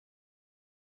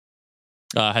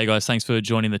Hey guys, thanks for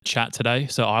joining the chat today.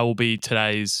 So I will be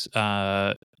today's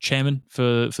chairman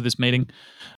for this meeting.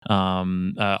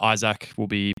 Isaac will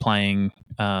be playing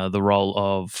the role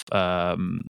of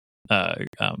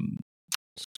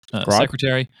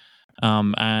secretary.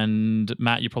 And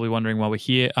Matt, you're probably wondering why we're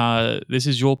here. This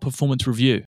is your performance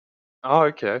review. Oh,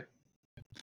 okay.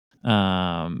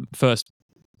 First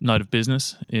note of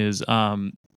business is I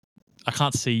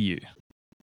can't see you.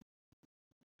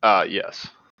 Yes.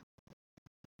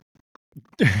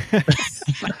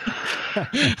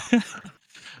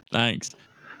 Thanks.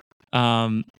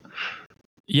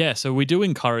 Yeah, so we do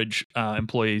encourage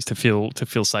employees to feel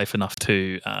safe enough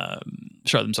to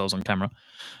show themselves on camera.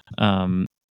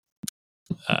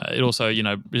 It also,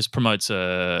 just promotes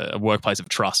a workplace of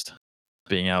trust,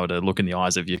 being able to look in the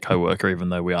eyes of your coworker, even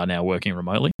though we are now working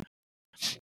remotely.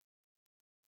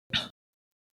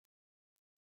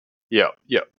 Yeah.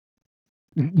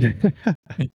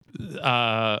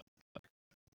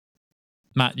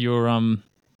 Matt, your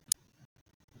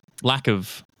lack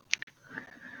of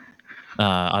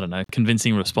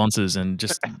convincing responses and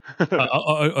just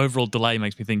overall delay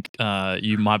makes me think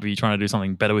you might be trying to do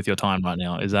something better with your time right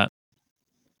now. Is that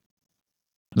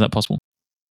possible?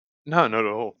 No, not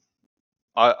at all.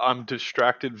 I'm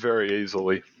distracted very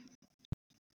easily.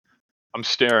 I'm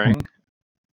staring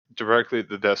directly at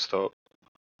the desktop.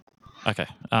 Okay.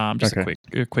 Just a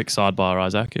quick sidebar,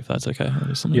 Isaac, if that's okay.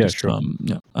 Sure.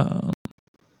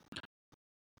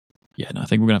 I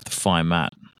think we're gonna have to fire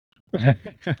Matt. I'm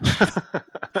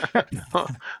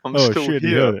still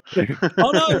here.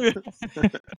 Oh no!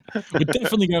 We're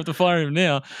definitely gonna have to fire him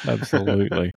now.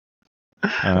 Absolutely.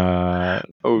 Dear.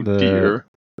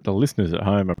 The listeners at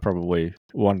home are probably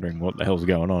wondering what the hell's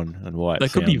going on and why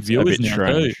it could be sounds viewers a bit now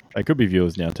strange. too. They could be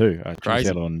viewers now too. Check Crazy.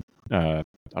 out on I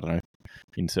don't know,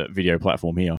 insert video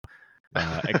platform here.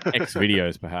 X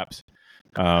videos perhaps.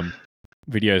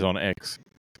 Videos on X.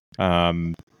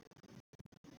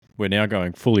 We're now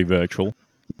going fully virtual.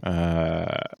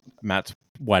 Matt's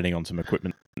waiting on some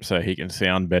equipment so he can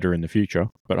sound better in the future,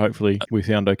 but hopefully we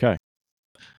sound okay.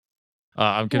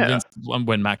 I'm convinced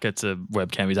when Matt gets a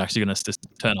webcam, he's actually going to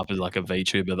turn up as like a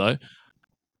VTuber, though.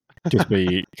 Just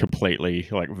be completely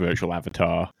like virtual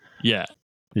avatar. Yeah.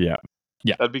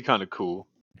 That'd be kind of cool.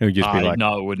 It would just be like,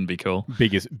 no, it wouldn't be cool.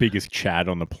 Biggest Chad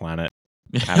on the planet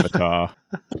avatar.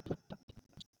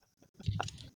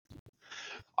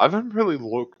 I haven't really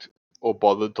looked or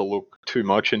bothered to look too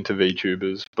much into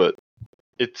VTubers, but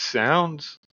it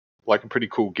sounds like a pretty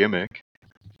cool gimmick.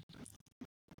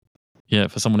 Yeah,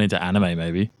 for someone into anime,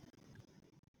 maybe.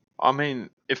 I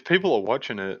mean, if people are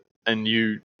watching it and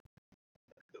you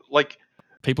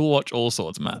people watch all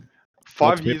sorts, Matt.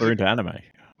 5 years people are into anime.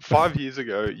 5 years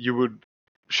ago, you would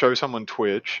show someone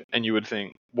Twitch and you would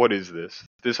think, what is this?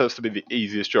 This has to be the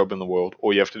easiest job in the world.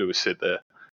 All you have to do is sit there.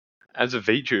 As a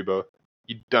VTuber,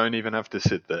 you don't even have to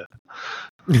sit there.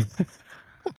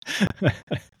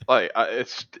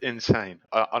 It's insane.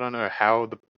 I don't know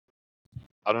how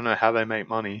they make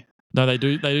money. No, they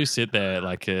do sit there,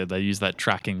 like they use that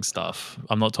tracking stuff.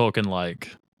 I'm not talking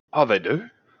like... Oh, they do?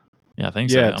 Yeah, I think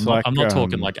so. I'm not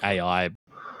talking like AI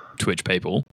Twitch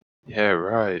people. Yeah,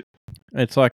 right.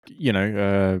 It's like,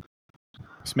 Smeagol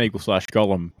 /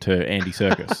 Gollum to Andy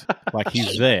Serkis. Like,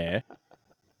 he's there,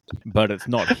 but it's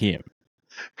not him.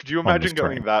 Could you imagine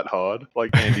going that hard?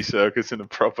 Like Andy Serkis in a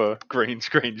proper green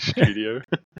screen studio?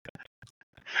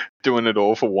 Doing it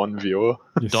all for one viewer.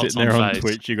 You're sitting there on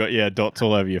Twitch, you got dots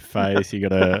all over your face, you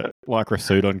got a lycra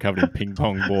suit on covered in ping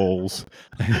pong balls.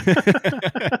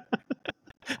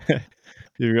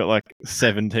 You've got like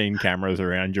 17 cameras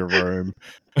around your room.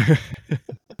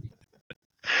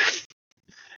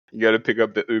 You got to pick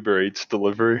up the Uber Eats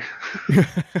delivery.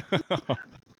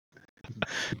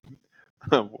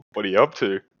 What are you up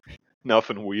to?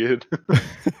 Nothing weird.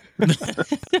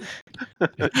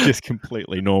 Just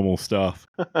completely normal stuff.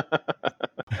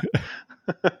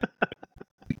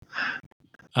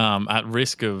 At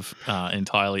risk of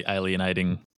entirely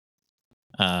alienating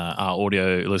our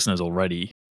audio listeners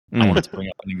already, I wanted to bring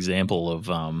up an example of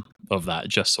that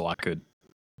just so I could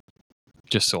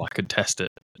test it.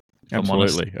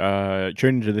 Absolutely.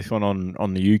 Tune into this one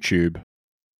on the YouTube.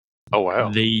 Oh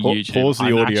wow! YouTube. Pause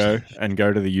the audio and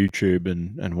go to the YouTube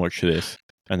and watch this,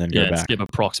 and then go back. Skip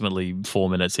approximately 4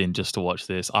 minutes in just to watch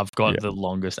this. I've got the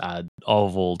longest ad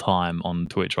of all time on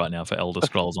Twitch right now for Elder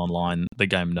Scrolls Online, the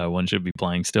game no one should be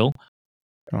playing still.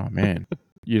 Oh man,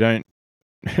 you don't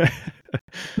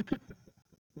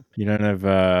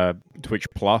have Twitch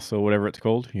Plus or whatever it's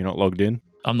called? You're not logged in?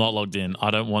 I'm not logged in. I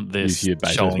don't want this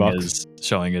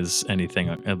showing as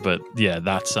anything. But yeah,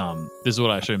 that's this is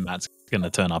what I assume Matt's going to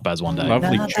turn up as one day.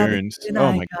 Lovely tunes.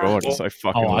 Oh my god, it's so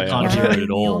fucking I loud. can't hear it at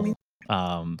all.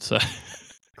 So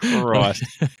Christ.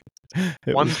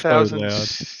 It was so loud.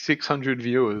 1,600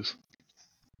 viewers.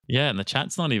 yeah, and the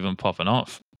chat's not even popping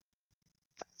off.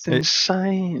 It's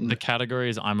insane. The category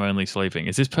is I'm only sleeping.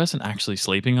 Is this person actually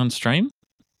sleeping on stream?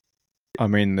 I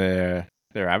mean, their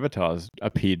avatars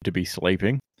appeared to be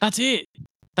sleeping. That's it.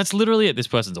 That's literally it. This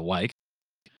person's awake.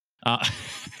 There's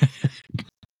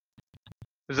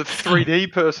a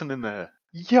 3D person in there.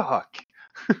 Yuck.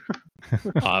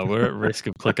 We're at risk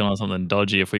of clicking on something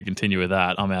dodgy if we continue with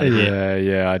that. I'm out of here.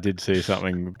 Yeah, I did see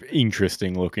something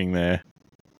interesting looking there.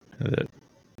 That,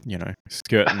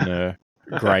 skirting the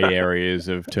grey areas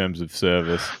of terms of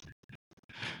service.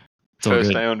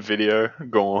 First day on video,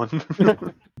 go on.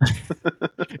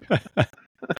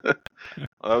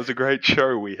 That was a great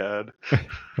show we had.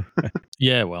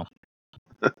 Yeah, well.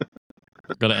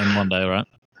 Got to end one day, right?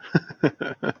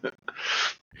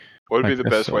 What would be the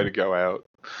best way to go out?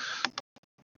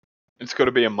 It's got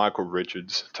to be a Michael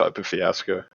Richards type of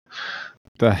fiasco.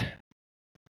 The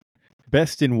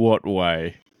best in what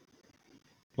way?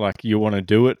 Like, you want to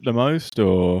do it the most,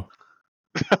 or?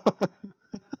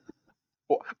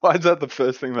 Why is that the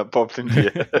first thing that popped into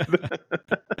your head?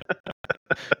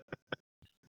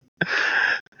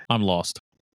 I'm lost.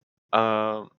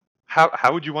 How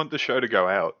would you want the show to go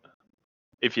out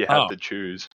if you had to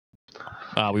choose?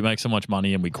 We make so much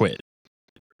money and we quit.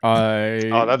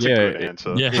 That's a good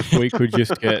answer. Yeah. If we could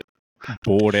just get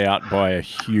bought out by a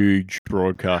huge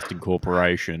broadcasting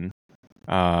corporation,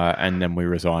 and then we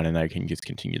resign and they can just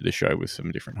continue the show with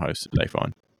some different hosts that they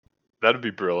find. That'd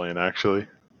be brilliant, actually.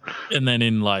 And then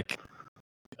in 5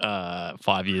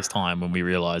 years' time, when we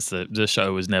realize that the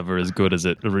show was never as good as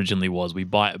it originally was, we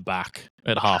buy it back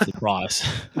at half the price.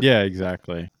 Yeah,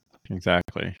 exactly.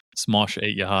 Smosh,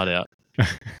 eat your heart out.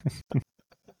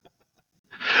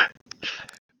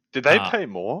 Did they pay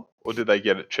more, or did they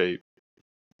get it cheap?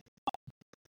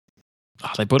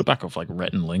 They put it back off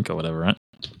Rhett and Link or whatever, right?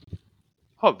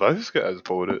 Oh, those guys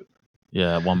bought it.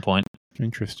 Yeah, at one point.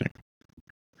 Interesting.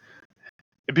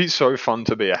 It'd be so fun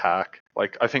to be a hack.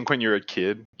 I think when you're a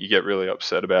kid, you get really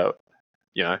upset about,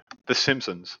 The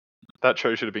Simpsons. That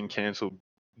show should have been cancelled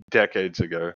decades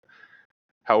ago.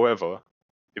 However,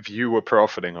 if you were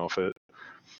profiting off it,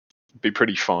 it'd be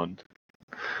pretty fun.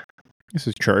 This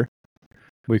is true.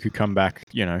 We could come back,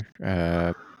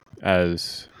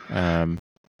 as, I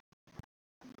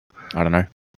don't know,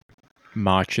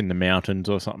 March in the Mountains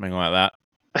or something like that.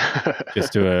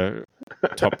 Just do a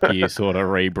Top Gear sort of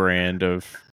rebrand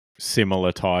of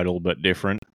similar title but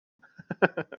different.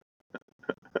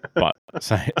 But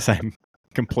same,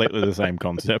 completely the same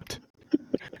concept.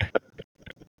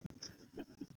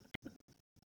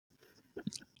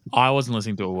 I wasn't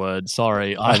listening to a word.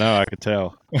 Sorry. I know, I could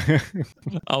tell.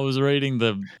 I was reading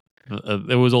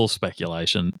it was all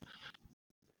speculation.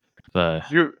 So.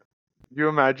 You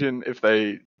imagine if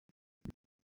they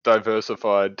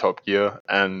diversified Top Gear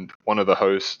and one of the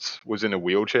hosts was in a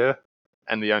wheelchair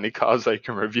and the only cars they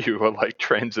can review are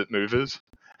transit movers,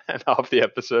 and half the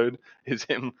episode is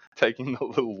him taking the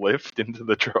little lift into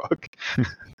the truck.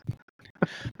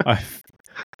 I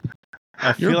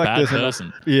You're feel a like bad there's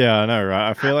person. Yeah, I know, right?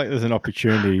 I feel like there's an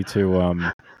opportunity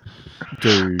to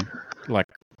do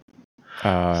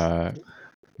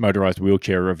motorized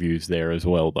wheelchair reviews there as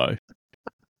well, though.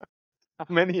 How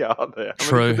many are there? How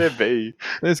True. many could there be?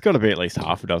 There's got to be at least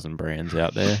half a dozen brands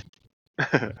out there.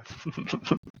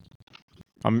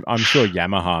 I'm sure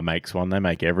Yamaha makes one. They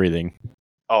make everything.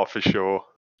 Oh, for sure.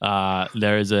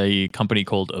 There is a company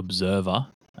called Observer,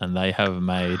 and they have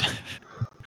made.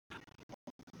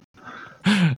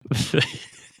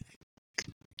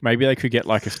 Maybe they could get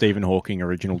a Stephen Hawking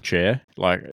original chair,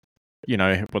 what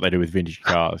they do with vintage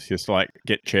cars. Just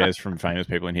get chairs from famous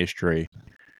people in history.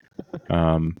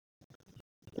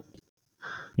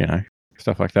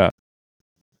 Stuff like that.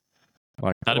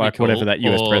 That'd be cool. Whatever that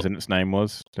US president's name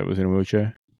was that was in a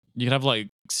wheelchair. You could have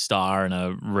Star in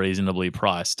a reasonably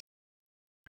priced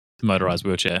motorized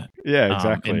wheelchair. Yeah,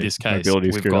 exactly. In this case, Mobility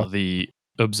we've scooter. got the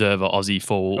Observer Aussie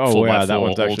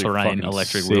 4x4 all-terrain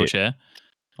electric sick. wheelchair.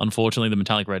 Unfortunately, the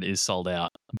metallic red is sold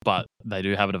out, but they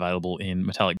do have it available in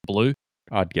metallic blue.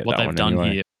 I'd get what that they've one done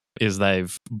anyway. here is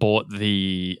they've bought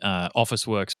the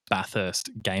Officeworks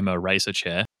Bathurst Gamer Racer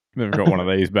chair. They've got one of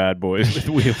these bad boys with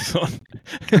wheels on.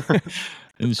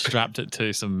 And strapped it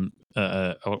to some,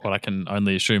 what I can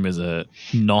only assume is a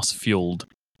NOS-fueled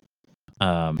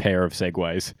pair of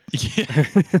Segways. Yeah.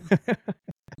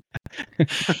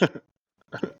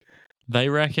 They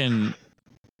reckon,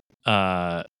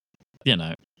 all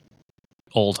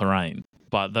terrain.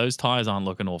 but those tires aren't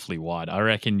looking awfully wide. I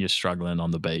reckon you're struggling on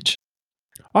the beach.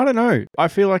 I don't know. I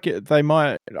feel like they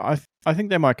might. I think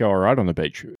they might go all right on the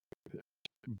beach.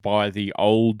 By the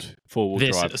old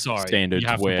four-wheel drive standards, you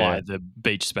have to buy the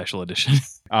beach special edition.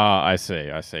 I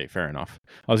see. Fair enough.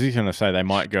 I was just going to say they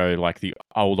might go like the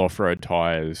old off-road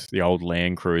tires, the old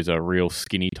Land Cruiser, real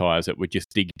skinny tires that would just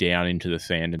dig down into the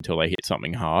sand until they hit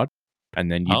something hard,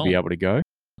 and then you'd be able to go.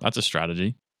 That's a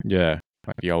strategy. Yeah,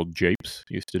 like the old Jeeps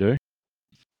used to do.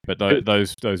 But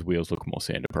those wheels look more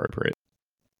sand appropriate.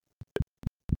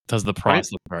 Does the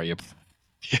price look very?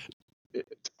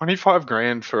 25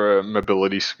 grand for a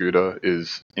mobility scooter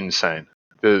is insane.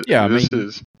 You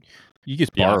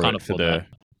just borrow it for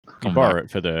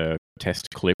the test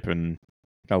clip and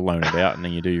they'll loan it out, and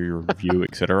then you do your review,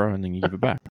 etc., and then you give it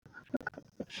back.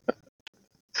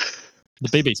 The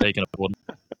BBC can afford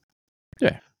it.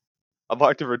 Yeah. I'd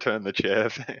like to return the chair.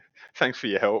 Thanks for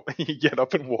your help. You get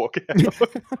up and walk out.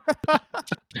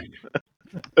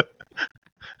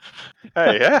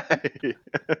 Hey.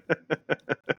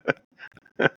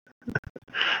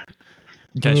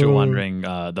 In case you're wondering,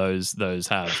 those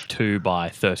have 2 by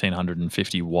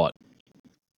 1350 watt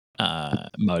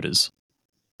motors.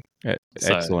 Yeah,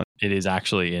 so excellent. It is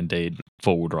actually indeed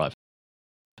 4-wheel drive.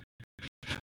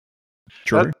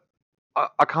 True.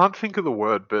 I can't think of the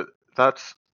word, but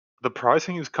the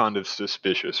pricing is kind of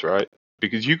suspicious, right?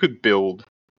 Because you could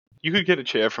get a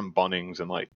chair from Bunnings and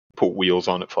like put wheels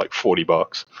on it for like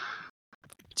 $40.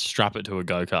 Strap it to a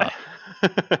go-kart.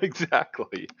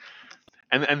 Exactly.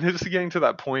 And this is getting to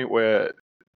that point where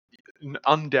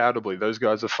undoubtedly those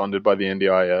guys are funded by the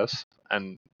NDIS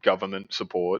and government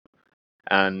support.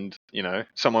 And,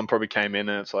 someone probably came in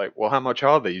and it's like, well, how much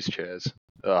are these chairs?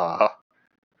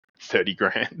 30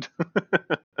 grand.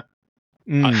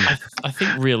 I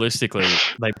think realistically,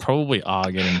 they probably are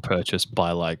getting purchased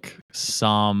by like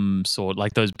some sort,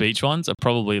 like those beach ones are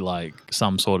probably like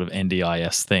some sort of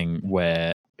NDIS thing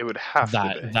where it would have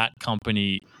to be. That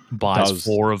company buys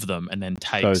 4 of them and then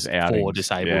takes 4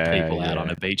 disabled people out on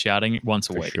a beach outing once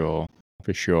a week.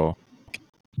 For sure.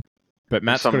 But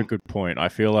Matt's got a good point. I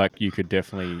feel like you could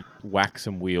definitely whack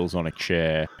some wheels on a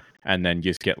chair and then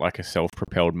just get like a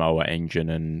self-propelled mower engine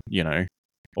and,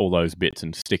 all those bits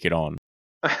and stick it on.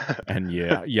 And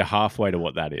you're halfway to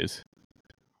what that is.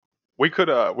 We could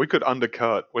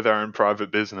undercut with our own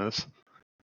private business.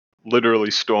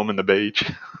 Literally storming the beach.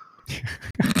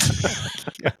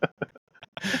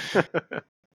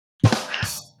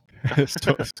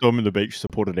 Stormin the Beach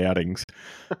supported outings.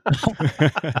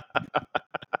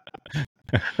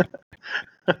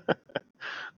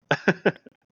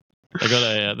 They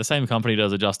got the same company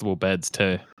does adjustable beds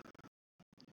too.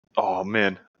 Oh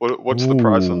man, what's the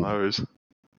price on those?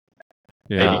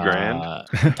 Yeah. 80 grand?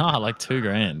 Like 2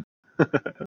 grand.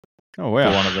 Oh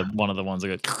wow! For one of the ones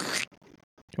that go.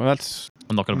 Well, that's.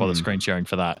 I'm not going to bother screen sharing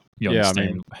for that. You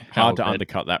understand? Hard to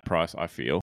undercut that price. I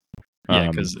feel. Yeah,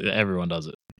 because everyone does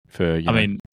it. For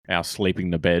our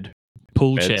sleeping the bed.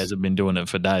 Pool chairs have been doing it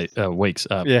for weeks.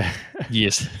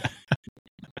 Years.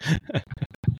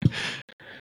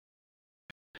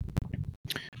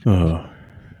 Oh,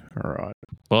 all right.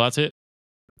 Well, that's it.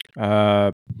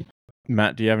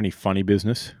 Matt, do you have any funny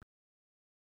business?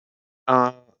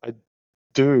 I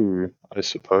do, I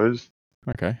suppose.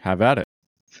 Okay, have at it.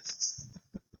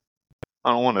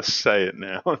 I don't want to say it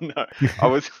now. No, I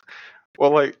was.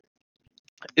 Well, like,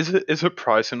 is it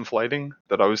price inflating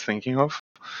that I was thinking of?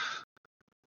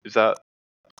 Is that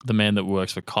the man that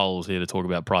works for Coles here to talk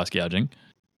about price gouging?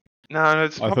 No,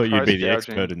 it's not. I thought you'd be the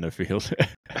gouging. expert in the field.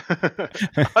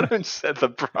 I don't set the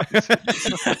price.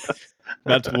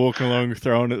 Matt's walking along,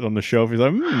 throwing it on the shelf. He's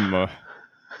like, $8.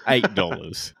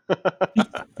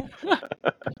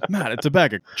 Matt, it's a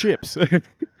bag of chips.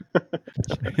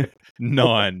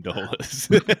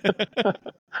 $9.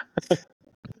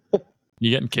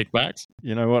 You getting kickbacks?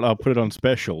 You know what? I'll put it on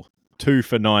special. 2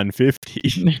 for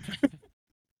 $9.50.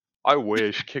 I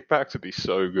wish kickbacks would be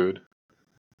so good.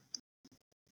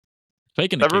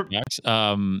 Speaking of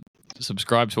kickbacks,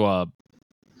 subscribe to our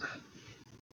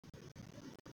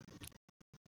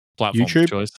platform YouTube of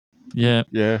choice. Yeah,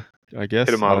 I guess.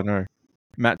 Hit 'em up. I don't know.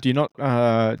 Matt, do you not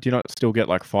still get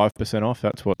like 5% off?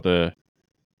 That's what the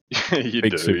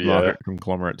big supermarket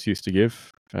conglomerates used to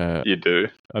give. You do.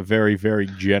 A very, very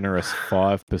generous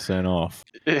 5% off.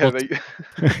 Yeah. To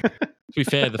be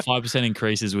fair, the 5%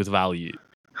 increases with value.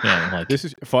 Yeah, like this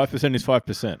is 5% is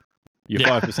 5%. Your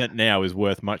 5% now is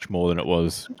worth much more than it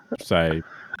was, say,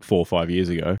 4 or 5 years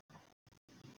ago.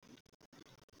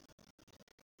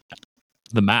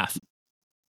 The math.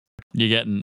 You're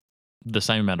getting the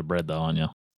same amount of bread, though, aren't you?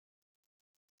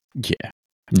 Yeah.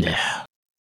 Yeah.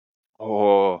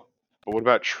 Oh, but what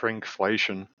about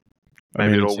shrinkflation?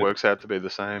 Maybe it all works out to be the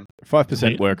same.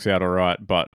 5% works out all right,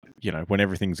 but when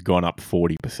everything's gone up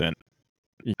 40%,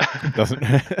 it doesn't.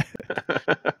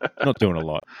 Not doing a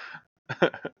lot.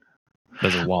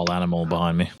 There's a wild animal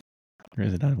behind me.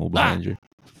 There's an animal behind you.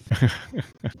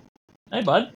 Hey,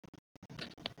 bud.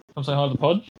 Come say hi to the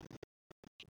pod.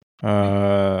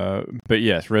 But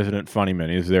yes, Resident Funnyman,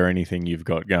 is there anything you've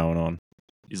got going on?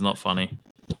 He's not funny.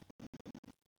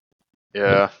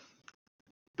 Yeah.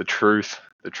 The truth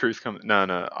comes.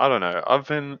 No, I don't know.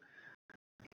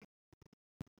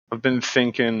 I've been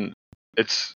thinking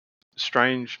it's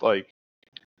strange. Like,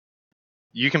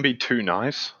 you can be too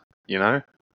nice, and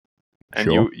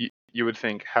Sure. you would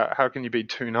think, how can you be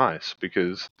too nice?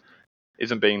 Because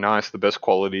isn't being nice the best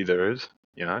quality there is?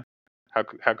 How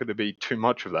could there be too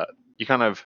much of that? You can't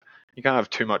have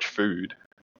too much food.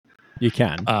 You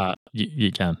can.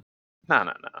 You can.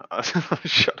 No.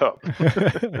 Shut up.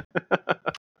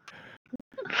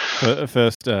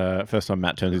 First time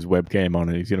Matt turns his webcam on,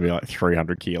 and he's going to be like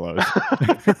 300 kilos.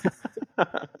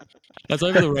 That's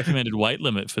over the recommended weight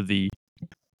limit for the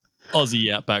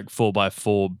Aussie Outback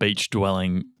 4x4 beach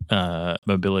dwelling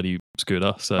mobility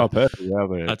scooter. So perfect.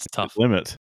 Yeah, that's tough.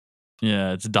 Limit.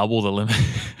 Yeah, it's double the limit.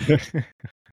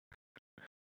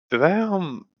 Do they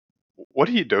what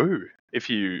do you do if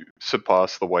you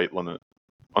surpass the weight limit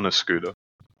on a scooter?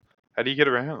 How do you get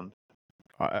around?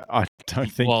 I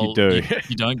don't think you do.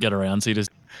 You don't get around, so you just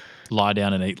lie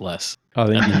down and eat less. I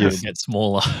think you just get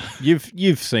smaller.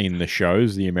 You've seen the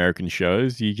shows, the American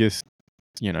shows. You just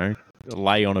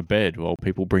lay on a bed while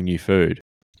people bring you food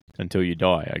until you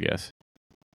die, I guess.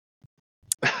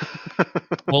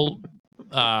 Well,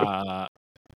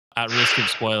 at risk of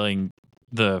spoiling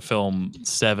the film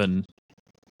Seven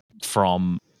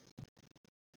from,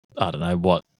 I don't know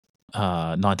what,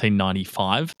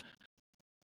 1995,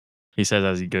 he says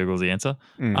as he Googles the answer.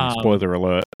 Spoiler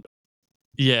alert.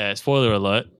 Yeah, spoiler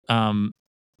alert.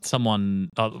 Someone,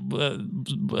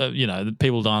 the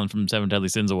people dying from 7 deadly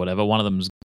sins or whatever. One of them's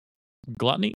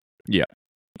gluttony. Yeah.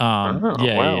 Wow.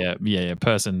 Yeah.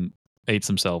 Person eats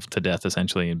himself to death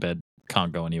essentially in bed,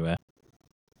 can't go anywhere.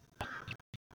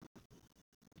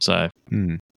 So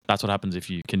that's what happens if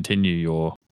you continue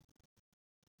your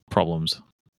problems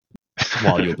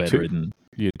while you're bedridden.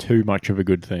 You're too much of a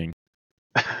good thing.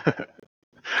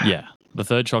 Yeah. The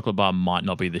third chocolate bar might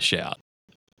not be the shout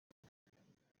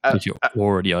if you're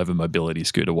already over mobility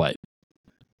scooter weight.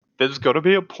 There's got to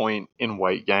be a point in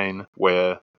weight gain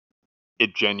where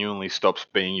it genuinely stops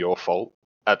being your fault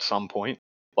at some point.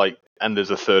 And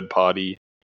there's a third party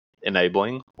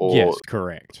enabling. Yes,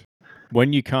 correct.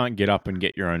 When you can't get up and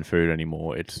get your own food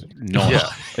anymore, it's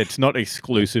not. It's not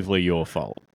exclusively your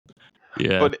fault.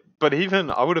 Yeah. But even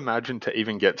I would imagine to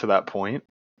even get to that point,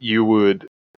 you would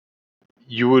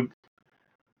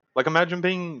imagine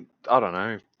being, I don't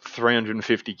know,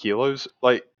 350 kilos.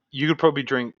 Like, you could probably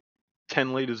drink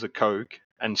 10 liters of Coke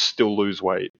and still lose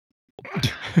weight.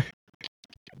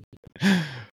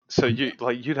 So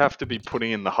you'd have to be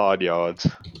putting in the hard yards,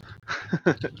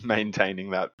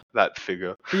 maintaining that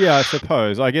figure. Yeah, I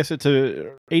suppose. I guess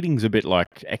eating's a bit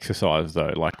like exercise,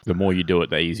 though. Like, the more you do it,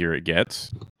 the easier it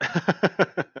gets.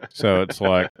 So it's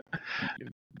like,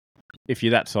 if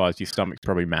you're that size, your stomach's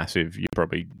probably massive. You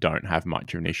probably don't have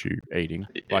much of an issue eating.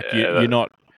 Like, you're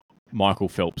not Michael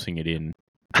Phelpsing it in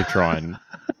to try and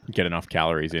get enough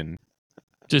calories in.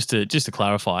 Just to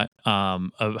clarify, a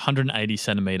 180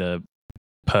 centimeter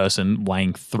person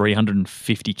weighing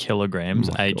 350 kilograms,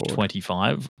 aged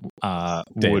 25,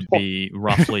 would be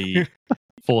roughly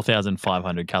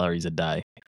 4,500 calories a day.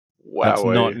 Wow. That's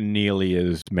not nearly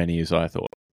as many as I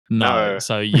thought. No.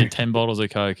 So your 10 bottles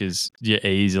of Coke is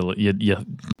easily.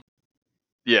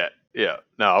 Yeah.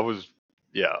 No, I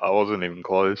wasn't even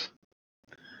close.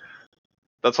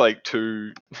 That's like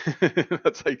two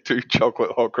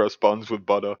chocolate hot cross buns with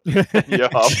butter. You're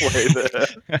halfway there.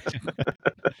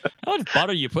 How much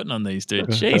butter are you putting on these, dude?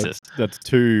 Jesus. That's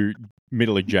 2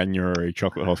 middle of January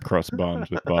chocolate hot cross buns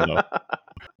with butter.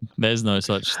 There's no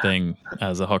such thing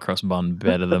as a hot cross bun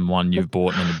better than one you've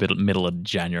bought in the middle of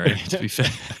January, to be fair.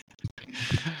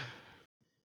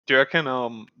 Do you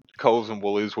reckon Coles and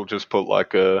Woolies will just put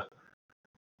like a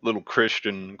little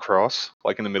Christian cross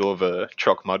like in the middle of a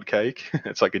choc mud cake?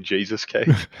 It's like a Jesus cake.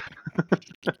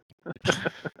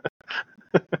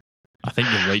 I think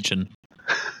you're reaching.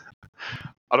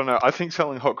 I don't know. I think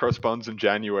selling hot cross buns in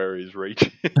January is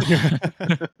reaching.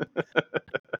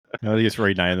 No, they just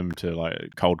rename them to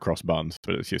like cold cross buns,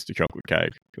 but it's just a chocolate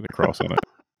cake with a cross on it.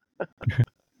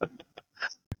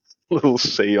 Little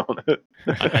C on it.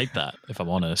 I hate that, if I'm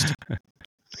honest.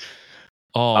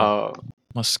 Oh,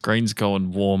 My screen's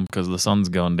going warm because the sun's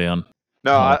going down.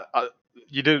 No,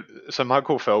 you did. So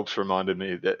Michael Phelps reminded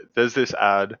me that there's this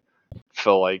ad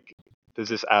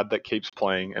that keeps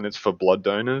playing, and it's for blood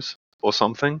donors or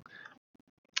something.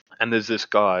 And there's this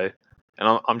guy,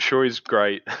 and I'm sure he's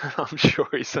great. I'm sure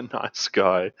he's a nice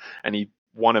guy, and he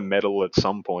won a medal at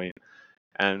some point.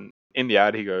 And in the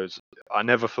ad, he goes, "I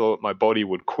never thought my body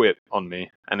would quit on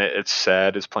me," and it's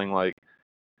sad. It's playing like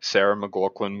Sarah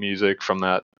McLachlan music from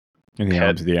that In the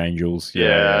Arms of the Angels.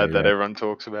 that everyone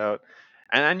talks about.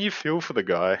 And you feel for the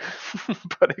guy,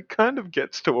 but it kind of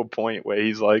gets to a point where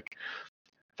he's like,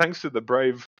 thanks to the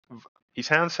brave, he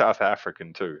sounds South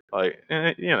African too. Like,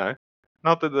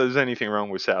 not that there's anything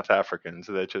wrong with South Africans.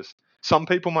 They're just, some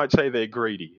people might say they're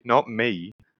greedy. Not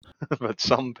me, but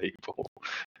some people.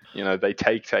 They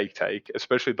take,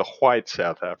 especially the white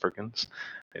South Africans.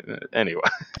 Anyway.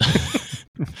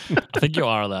 I think you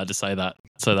are allowed to say that,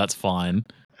 so that's fine.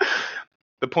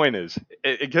 The point is,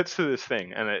 it gets to this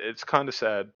thing, and it's kind of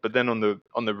sad. But then on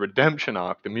the redemption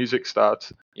arc, the music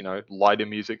starts, lighter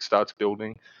music starts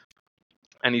building,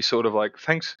 and he's sort of like,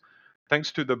 thanks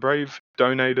to the brave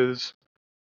donators,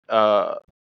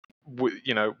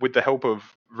 with the help of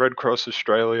Red Cross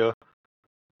Australia,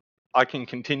 I can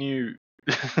continue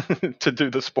to do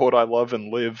the sport I love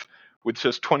and live with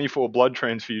just 24 blood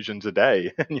transfusions a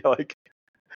day. And you're like,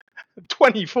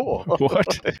 24?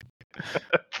 What?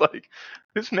 It's like,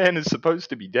 this man is supposed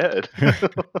to be dead.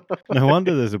 No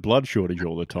wonder there's a blood shortage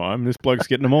all the time. This bloke's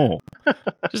getting them all.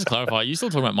 Just to clarify, are you still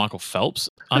talking about Michael Phelps?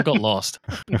 I got lost.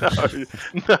 No, it's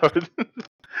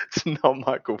not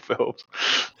Michael Phelps.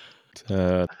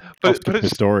 But it's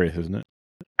Pistorius, isn't it?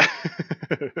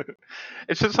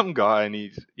 It's just some guy, and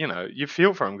he's, you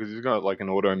feel for him because he's got like an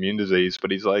autoimmune disease, but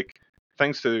he's like,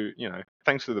 thanks to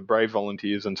the brave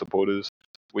volunteers and supporters,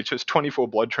 with just 24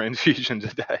 blood transfusions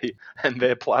a day and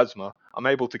their plasma, I'm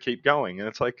able to keep going. And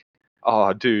it's like,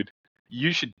 oh, dude,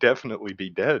 you should definitely be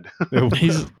dead.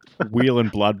 He's wheeling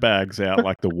blood bags out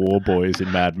like the war boys in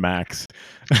Mad Max.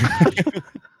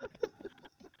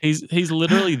 He's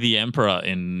literally the emperor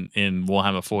in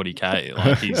Warhammer 40k.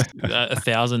 Like, he's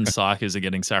 1,000 psychers are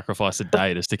getting sacrificed a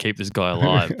day just to keep this guy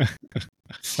alive.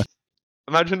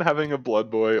 Imagine having a blood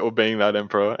boy or being that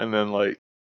emperor, and then like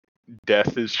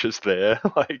death is just there.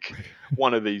 Like,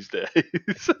 one of these days,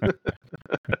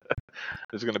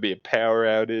 there's going to be a power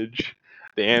outage.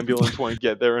 The ambulance won't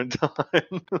get there in time. I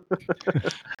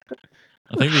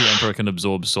think the emperor can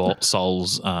absorb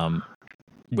souls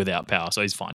without power, so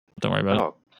he's fine. Don't worry about it.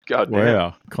 Oh, God damn.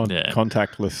 Wow.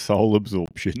 Contactless soul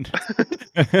absorption.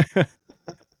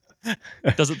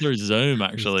 Does it through Zoom,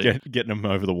 actually. Getting them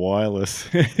over the wireless.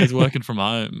 He's working from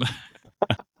home.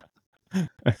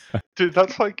 Dude,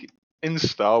 that's like in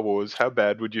Star Wars. How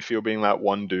bad would you feel being that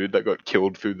one dude that got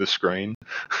killed through the screen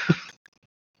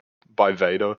by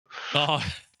Vader? Oh.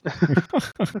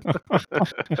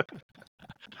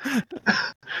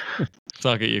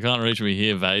 Suck it, you can't reach me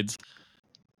here, Vades.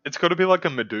 It's got to be like a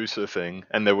Medusa thing,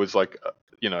 and there was like,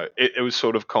 it was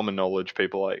sort of common knowledge.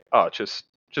 People like, oh, just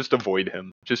avoid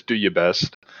him. Just do your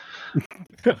best.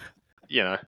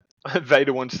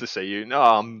 Vader wants to see you.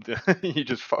 No, you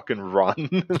just fucking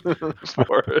run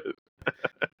for it.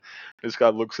 This guy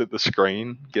looks at the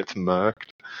screen, gets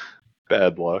murked.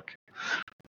 Bad luck.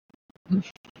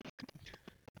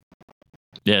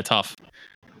 Yeah, tough.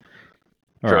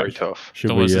 Very tough.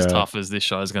 It's almost as tough as this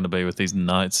show is going to be with these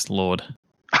notes, Lord.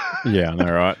 Yeah, I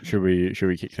know, right? Should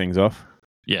we kick things off?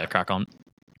 Yeah, crack on.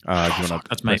 Do you want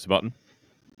to press the button?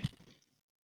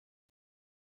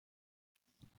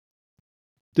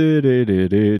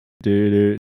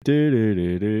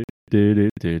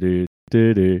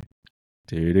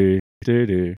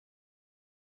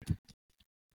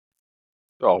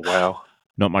 Oh, wow.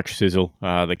 Not much sizzle.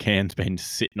 The can's been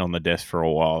sitting on the desk for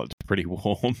a while. It's pretty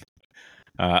warm.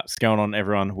 What's going on,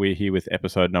 everyone? We're here with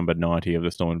episode number 90 of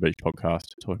the Stormin the Beach podcast,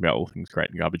 talking about all things great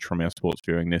and garbage from our sports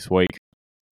viewing this week.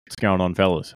 What's going on,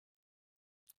 fellas?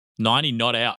 90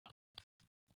 not out.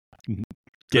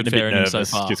 Getting a bit nervous,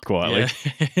 so just quietly.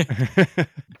 Yeah.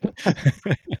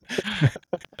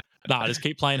 Nah, just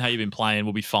keep playing how you've been playing.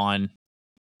 We'll be fine.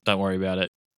 Don't worry about it.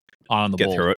 Eye on the ball.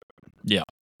 Get through it. Yeah.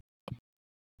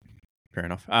 Fair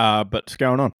enough. But what's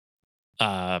going on?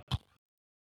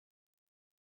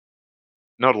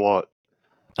 Not a lot.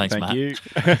 Thanks, Thank Matt. you.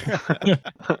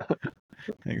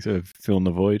 Thanks for filling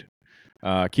the void.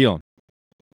 Keelan.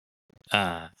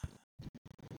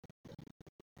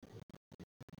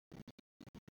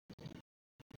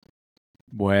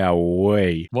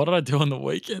 Wowee. What did I do on the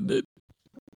weekend, dude?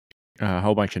 A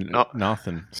whole bunch of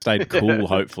nothing. Stayed cool,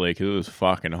 hopefully, because it was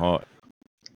fucking hot.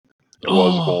 It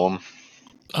was warm.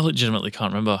 I legitimately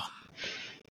can't remember.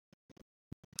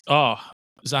 Oh,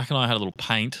 Zach and I had a little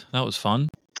paint. That was fun.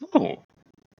 Oh,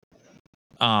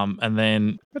 And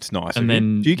then That's nice. And of you.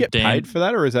 then Do you get Dan- paid for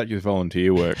that, or is that just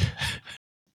volunteer work?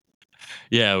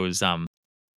 yeah, it was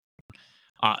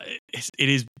it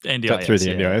is NDIS. That through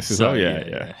the yeah. NDIS as So, well?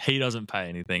 Yeah. He doesn't pay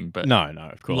anything, but No,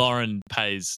 of course. Lauren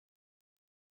pays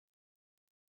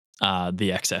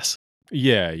the excess.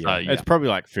 Yeah. Yeah. It's probably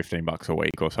like $15 a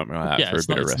week or something like that for a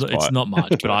bit of respite. It's not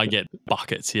much, but I get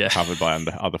buckets. Yeah, Covered by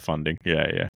other funding.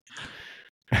 Yeah.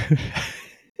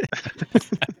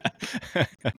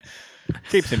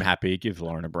 Keeps him happy. Gives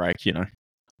Lauren a break. Yeah.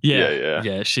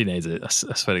 She needs it. I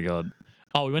swear to God.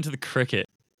 Oh, we went to the cricket.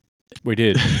 We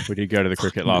did go to the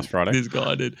cricket last Friday. This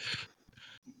guy did.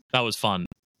 That was fun.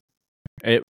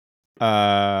 Yeah.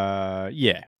 No,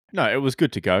 it was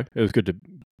good to go. It was good to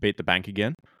beat the bank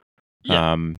again.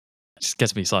 Yeah. Just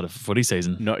gets me excited for footy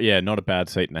season. Not a bad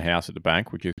seat in the house at the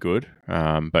bank, which is good.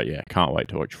 But yeah, can't wait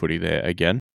to watch footy there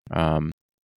again.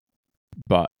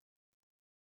 But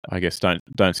I guess don't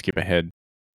skip ahead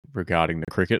regarding the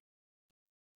cricket.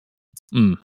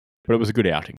 But it was a good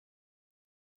outing.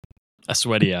 A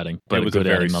sweaty outing, but it was a good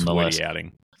very outing nonetheless. sweaty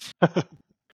outing.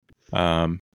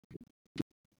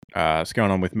 What's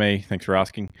going on with me? Thanks for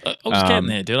asking. I was just getting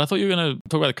there, dude. I thought you were going to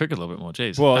talk about the cricket a little bit more.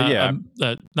 Jeez. Well, yeah.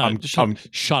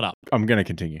 Shut up. I'm going to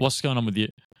continue. What's going on with you?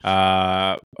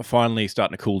 Finally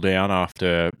starting to cool down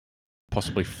after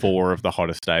possibly 4 of the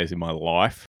hottest days in my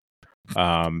life.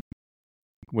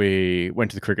 We went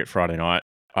to the cricket Friday night.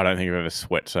 I don't think I've ever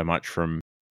sweat so much from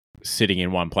sitting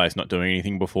in one place not doing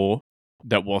anything before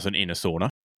that wasn't in a sauna.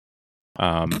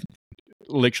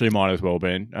 Literally might as well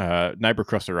been. Neighbour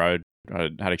across the road, I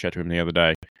had a chat to him the other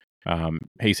day.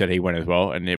 He said he went as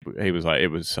well, and he was like, it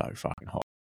was so fucking hot.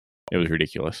 It was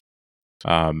ridiculous.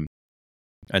 And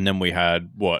then we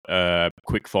had a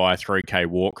quick fire 3K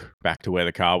walk back to where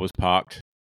the car was parked.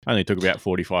 Only took about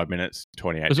 45 minutes,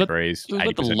 28 degrees,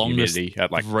 80% the longest humidity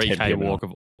at like 3K walk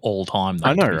of all time. Though,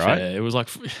 I know, right? Fair. It was like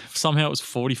somehow it was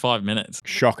 45 minutes.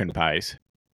 Shocking pace.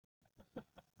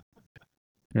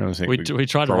 We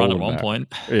tried to run at one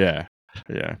point. Yeah.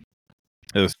 There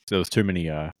was too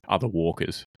many other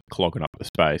walkers clogging up the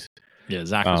space. Yeah,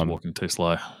 Zach was walking too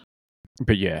slow.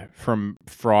 But yeah, from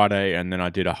Friday, and then I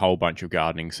did a whole bunch of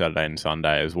gardening Saturday and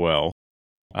Sunday as well.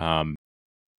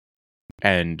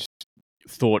 And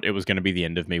thought it was going to be the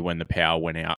end of me when the power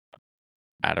went out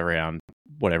at around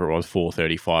whatever it was,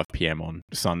 4:35 p.m. on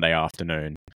Sunday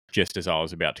afternoon, just as I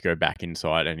was about to go back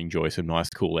inside and enjoy some nice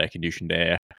cool air-conditioned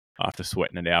air after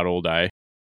sweating it out all day.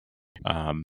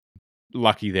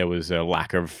 Lucky there was a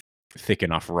lack of thick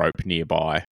enough rope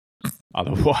nearby.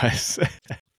 Otherwise,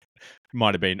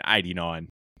 might have been 89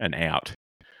 and out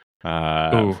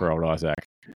for old Isaac.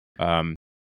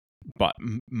 But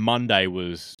Monday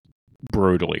was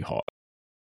brutally hot.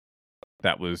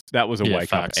 That was a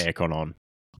wake up aircon on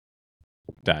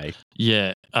day.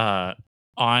 Yeah,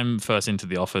 I'm first into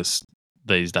the office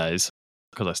these days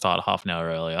because I start half an hour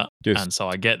earlier, and so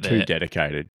I get there too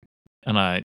dedicated,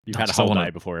 and you've had a whole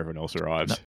day before everyone else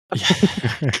arrives. No.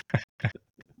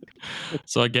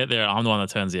 So I get there, and I'm the one that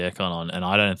turns the aircon on, and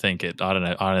I don't think it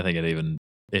even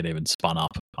spun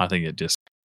up. I think it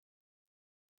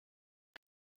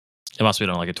must have been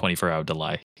on like a 24-hour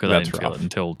delay because I didn't feel it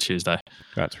until Tuesday.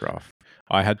 That's rough.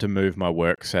 I had to move my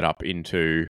work setup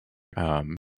into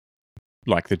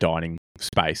like the dining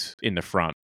space in the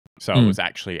front. So it was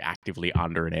actually actively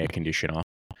under an air conditioner.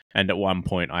 And at one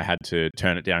point I had to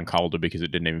turn it down colder because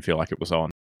it didn't even feel like it was on.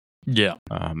 Yeah.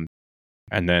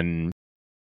 And then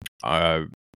I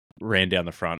ran down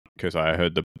the front because I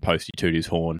heard the postie toot his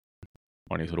horn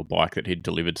on his little bike that he'd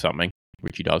delivered something,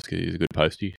 which he does because he's a good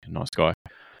postie, a nice guy.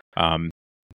 And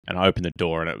I opened the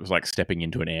door and it was like stepping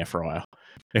into an air fryer.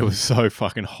 It was so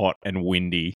fucking hot and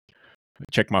windy. I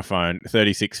checked my phone,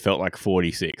 36 felt like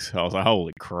 46. I was like,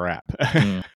 holy crap.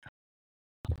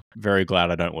 Very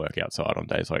glad I don't work outside on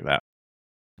days like that.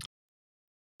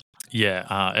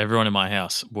 Yeah, everyone in my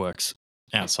house works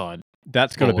outside.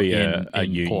 That's got to be a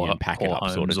union pack it up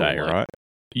sort of day, right?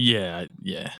 Yeah.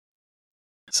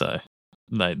 So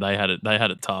they had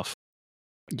it tough.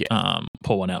 Yeah.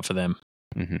 Pour one out for them.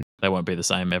 Mm-hmm. They won't be the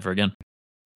same ever again.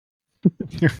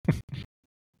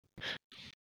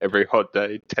 Every hot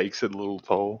day takes a little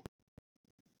toll.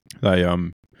 They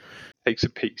takes a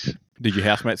piece. Did your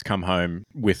housemates come home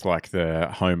with like the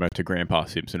Homer to Grandpa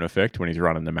Simpson effect when he's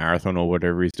running the marathon or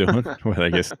whatever he's doing, where they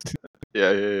just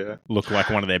yeah look like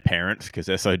one of their parents because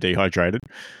they're so dehydrated?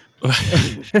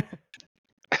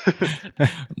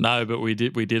 No, but we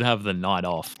did have the night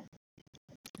off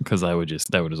because they were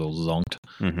just all zonked.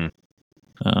 Mm-hmm.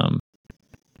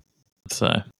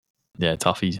 So, yeah,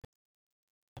 toughies.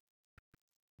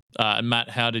 Matt,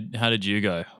 how did you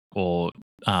go? Or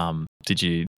did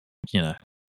you,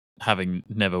 having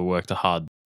never worked a hard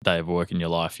day of work in your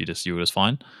life, you were just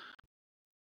fine?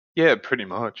 Yeah, pretty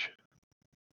much.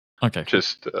 Okay, cool.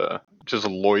 Just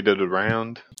loitered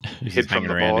around, Just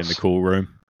hanging around in the cool room.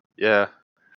 Yeah.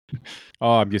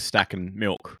 Oh, I'm just stacking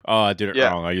milk. Oh, I did it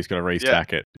wrong. I just got to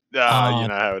restack it. You know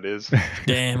how it is.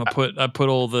 Damn, I put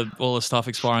all the stuff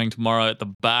expiring tomorrow at the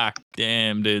back.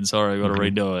 Damn, dude, sorry, I got to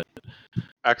redo it.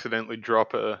 Accidentally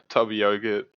drop a tub of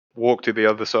yogurt, walk to the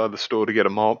other side of the store to get a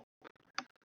mop,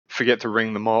 forget to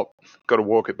ring the mop, got to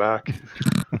walk it back.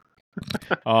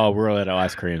 Oh, we're all out of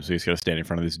ice cream, so he's got to stand in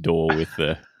front of this door with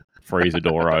the freezer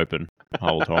door open the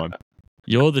whole time.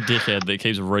 You're the dickhead that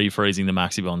keeps refreezing the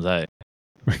Maxi Bonds, eh?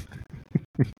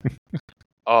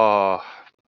 Oh,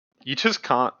 you just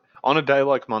can't. On a day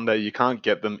like Monday, you can't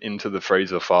get them into the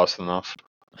freezer fast enough.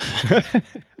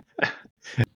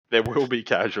 There will be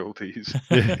casualties.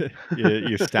 Yeah,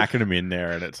 you're stacking them in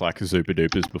there, and it's like super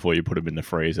dupers before you put them in the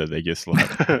freezer. They're just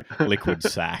like liquid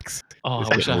sacks. Oh,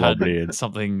 I wish I had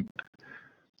something.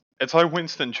 It's like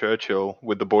Winston Churchill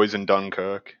with the boys in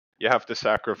Dunkirk. You have to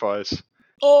sacrifice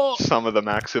some of the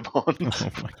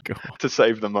Maxibons to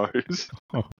save the Moes.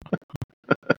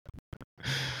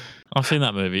 I've seen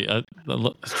that movie.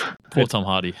 Poor Tom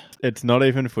Hardy. It's not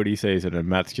even footy season, and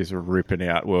Matt's just ripping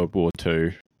out World War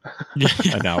II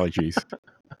analogies.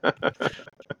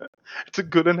 It's a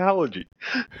good analogy.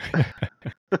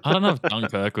 I don't know if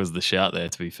Dunkirk was the shout there,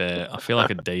 to be fair. I feel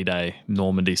like a D-Day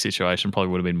Normandy situation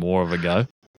probably would have been more of a go.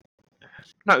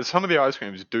 No, some of the ice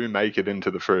creams do make it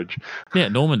into the fridge. Yeah,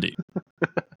 Normandy.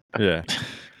 Yeah.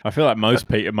 I feel like most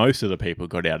of the people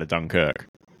got out of Dunkirk.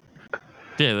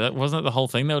 Yeah, that wasn't the whole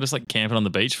thing. They were just like camping on the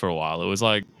beach for a while. It was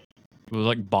like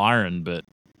Byron, but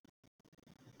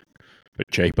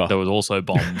cheaper. There was also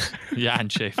bombs. Yeah, and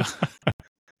cheaper.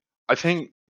 I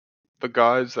think the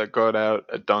guys that got out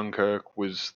at Dunkirk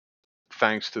was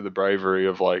thanks to the bravery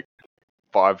of like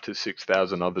 5,000 to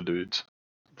 6,000 other dudes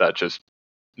that just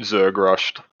Zerg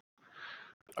rushed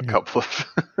a couple of.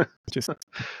 Just I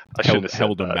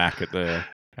held them back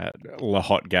at La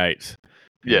Hotte Gates.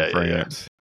 Yeah.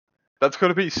 That's got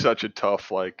to be such a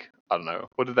tough, I don't know.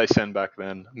 What did they send back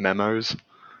then? Memos?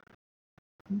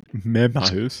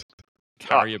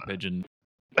 Carrier pigeon.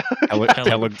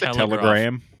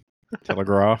 Telegram.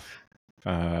 Telegraph.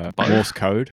 Morse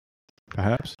code,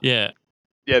 perhaps? Yeah,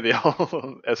 the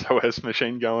whole SOS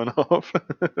machine going off.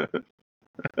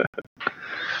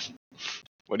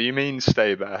 What do you mean,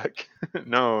 stay back?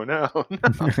 No.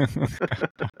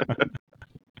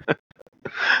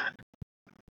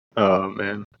 Oh,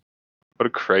 man. What a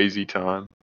crazy time.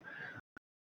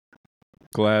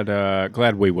 Glad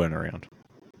we weren't around.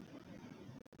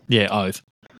 Yeah, oath.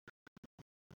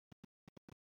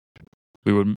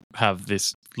 We would have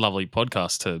this lovely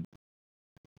podcast to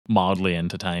mildly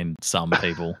entertain some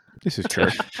people. This is true.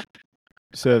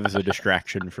 Serve as a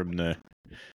distraction from the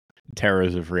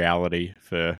terrors of reality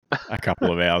for a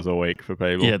couple of hours a week for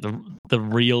people. Yeah, the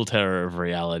real terror of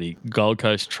reality. Gold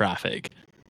Coast traffic.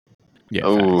 Yeah.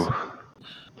 Oh.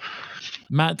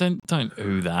 Matt, don't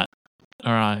ooh that.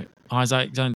 All right.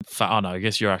 Isaac, don't... Oh, no, I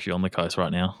guess you're actually on the coast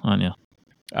right now, aren't you?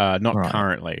 Not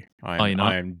currently. I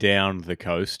am down the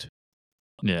coast.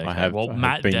 Yeah, okay. I have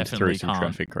Matt been definitely through some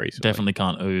traffic recently. Definitely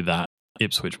can't ooh that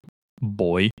Ipswich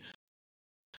boy.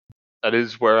 That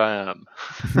is where I am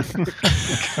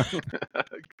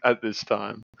at this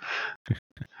time.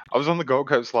 I was on the Gold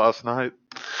Coast last night.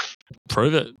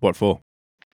 Prove it. What for?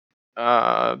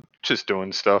 Just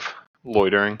doing stuff,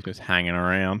 loitering, just hanging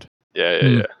around.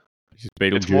 Yeah.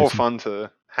 It's more fun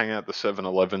to hang out the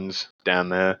 7-Elevens down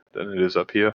there than it is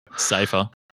up here. Safer.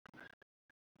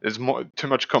 There's too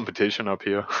much competition up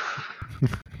here.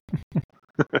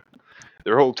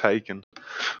 They're all taken.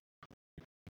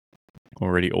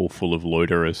 Already all full of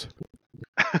loiterers.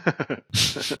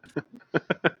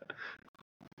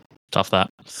 Tough that.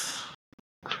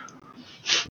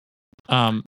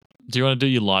 Do you want to do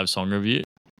your live song review?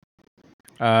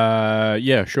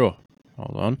 Yeah, sure.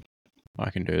 Hold on.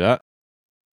 I can do that.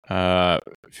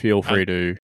 Feel free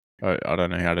to... I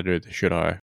don't know how to do this. Should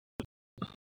I?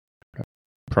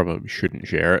 Probably shouldn't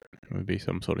share it. It would be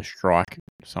some sort of strike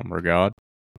in some regard.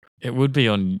 It would be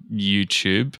on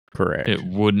YouTube. Correct. It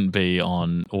wouldn't be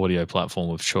on audio platform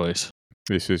of choice.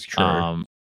 This is true.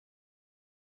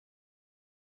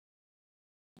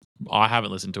 I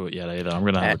haven't listened to it yet either. I'm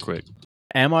going to have a quick.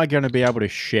 Am I going to be able to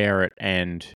share it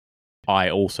and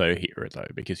I also hear it though?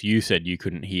 Because you said you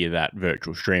couldn't hear that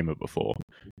virtual streamer before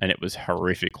and it was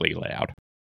horrifically loud.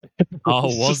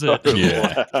 Oh, was it? So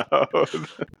Yeah. loud.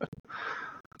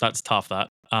 That's tough. That.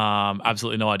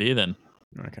 Absolutely no idea then.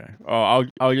 Okay. Oh,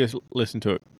 I'll just listen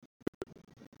to it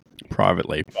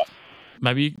privately.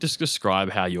 Maybe just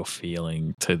describe how you're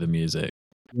feeling to the music.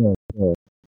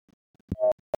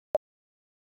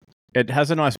 It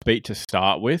has a nice beat to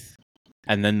start with,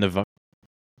 and then the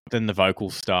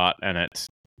vocals start, and it's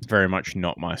very much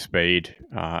not my speed,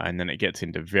 and then it gets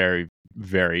into very,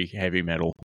 very heavy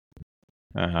metal.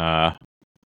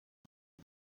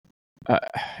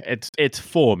 It's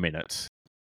 4 minutes.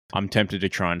 I'm tempted to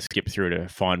try and skip through to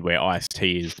find where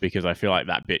Ice-T is because I feel like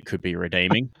that bit could be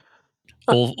redeeming.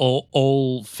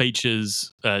 All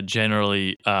features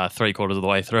generally 3/4 of the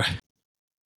way through.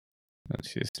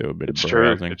 Let's just do a bit It's of true.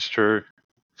 browsing. It's true.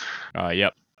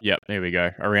 Yep. There we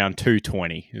go. Around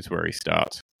 2:20 is where he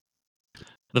starts.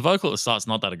 The vocal at the start's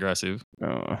not that aggressive.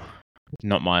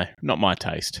 Not my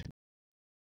taste.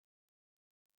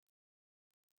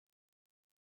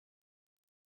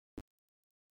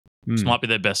 This might be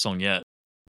their best song yet.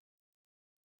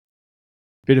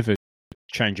 Bit of a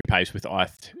change of pace with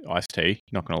Ice-T,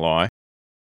 not going to lie.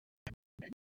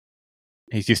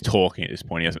 He's just talking at this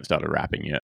point. He hasn't started rapping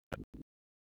yet.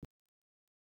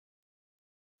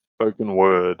 Spoken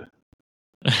word.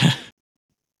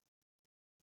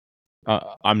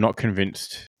 I'm not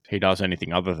convinced he does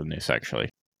anything other than this, actually.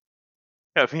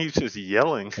 Yeah, I think he's just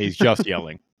yelling. He's just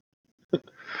yelling.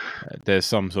 There's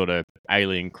some sort of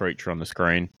alien creature on the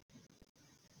screen.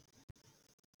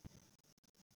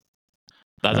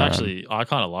 That's actually, I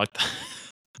kind of like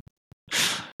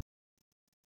that.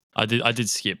 I did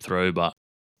skip through, but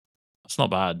it's not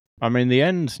bad. I mean, the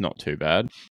end's not too bad,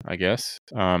 I guess.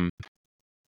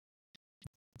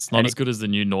 It's not as good as the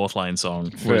new North Lane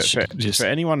song. For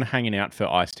anyone hanging out for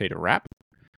Ice-T to rap,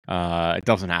 it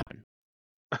doesn't happen.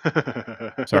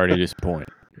 Sorry to disappoint.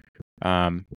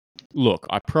 Look,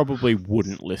 I probably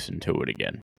wouldn't listen to it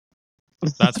again.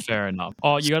 That's fair enough.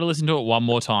 Oh, you got to listen to it one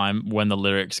more time when the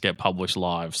lyrics get published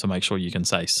live. So make sure you can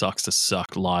say "sucks to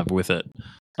suck" live with it.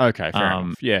 Okay, fair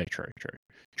enough. Yeah, true.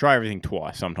 Try everything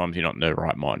twice. Sometimes you're not in the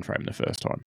right mind frame the first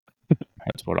time.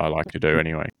 That's what I like to do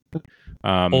anyway.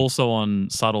 Also on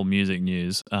Subtle Music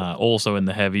News, also in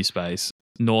the heavy space,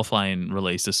 North Lane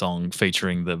released a song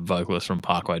featuring the vocalist from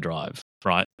Parkway Drive,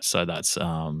 right? So that's two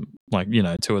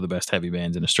of the best heavy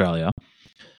bands in Australia.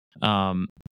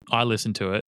 I listened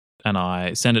to it and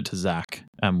I sent it to Zach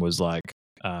and was like,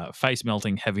 face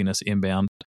melting heaviness inbound.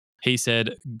 He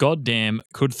said, "God damn,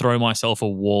 could throw myself a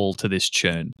wall to this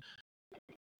tune."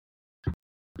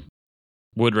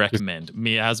 Would recommend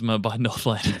Miasma by North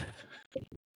Lane.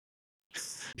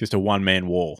 Just a one-man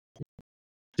wall.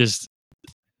 Just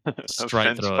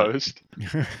straight through it.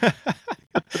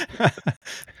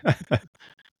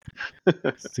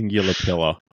 Singular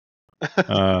pillar.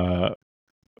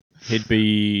 He'd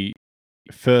be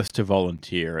first to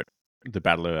volunteer at the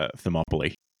Battle of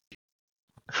Thermopylae.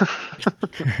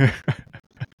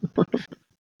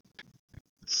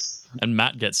 And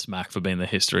Matt gets smacked for being the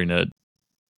history nerd.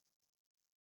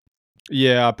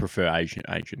 Yeah, I prefer Asian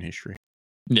history.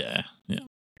 Yeah.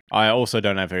 I also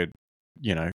don't have a,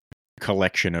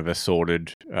 collection of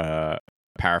assorted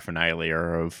paraphernalia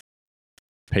of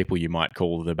people you might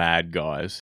call the bad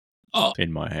guys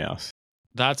in my house.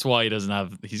 That's why he doesn't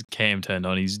have his cam turned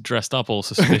on. He's dressed up all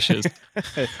suspicious.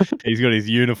 He's got his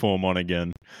uniform on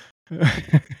again.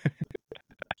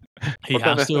 He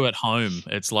has to at home.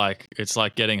 It's like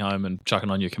getting home and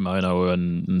chucking on your kimono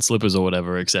and slippers or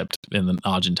whatever, except in the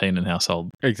Argentinian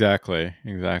household. Exactly.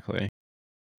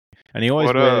 And he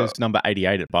always wears number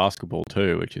 88 at basketball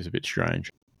too, which is a bit strange.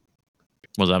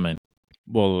 What does that mean?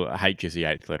 Well, H is the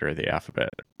 8th letter of the alphabet.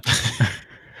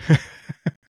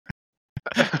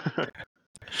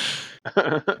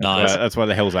 Nice. That's why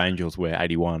the Hells Angels wear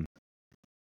 81.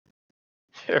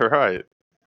 Yeah, right.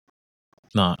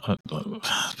 No.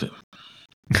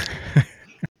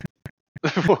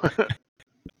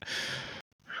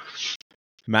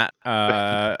 Matt,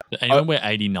 anyone wear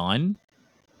 89?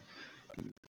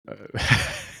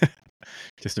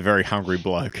 Just a very hungry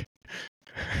bloke.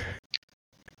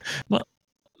 What?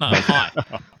 No, hi.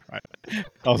 Right.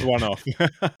 I was one off.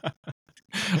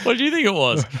 What do you think it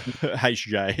was?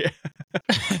 HJ.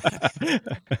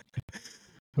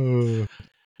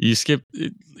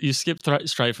 You skipped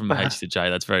straight from H to J.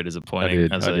 That's very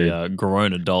disappointing as a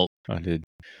grown adult. I did.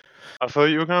 I thought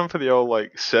you were going for the old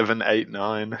 7, 8,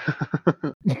 9.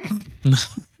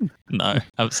 No,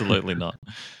 absolutely not.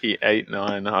 8,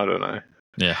 9. I don't know.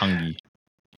 Yeah, hungry.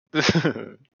 What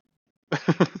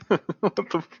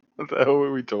the hell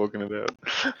were we talking about?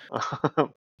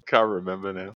 Can't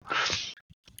remember now.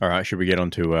 All right, should we get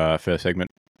on to first segment?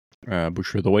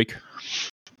 Butcher of the week.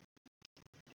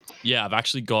 Yeah, I've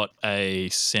actually got a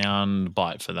sound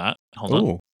bite for that. Hold on.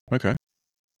 Oh, okay.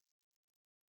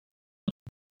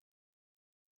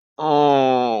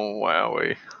 Oh,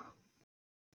 wowie.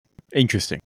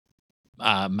 Interesting.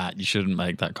 Matt, you shouldn't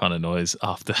make that kind of noise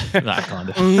after that kind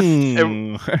of.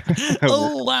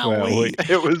 Oh, wow.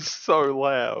 It was so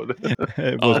loud.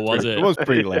 Was it? It was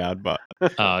pretty loud, but.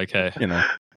 Oh, okay.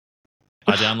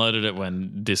 I downloaded it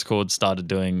when Discord started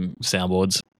doing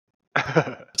soundboards.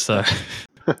 So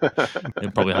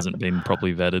it probably hasn't been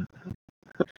properly vetted.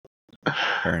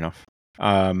 Fair enough.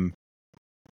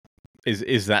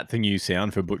 Is that the new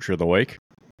sound for Butcher of the Week?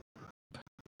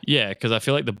 Yeah, because I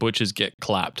feel like the butchers get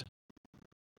clapped.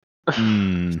 I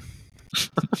don't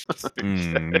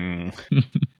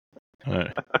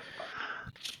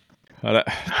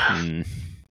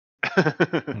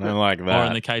like that. Or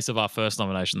in the case of our first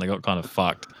nomination, they got kind of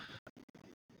fucked.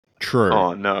 True.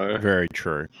 Oh, no. Very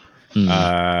true.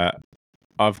 Mm.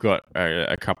 I've got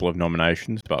a couple of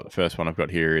nominations, but the first one I've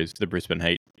got here is the Brisbane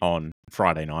Heat on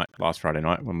last Friday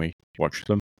night when we watched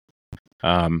them.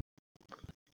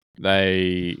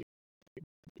 They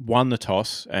won the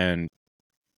toss and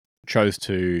chose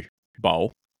to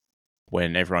bowl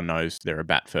when everyone knows they're a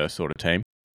bat first sort of team.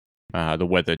 The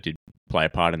weather did play a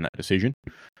part in that decision.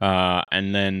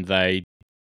 And then they,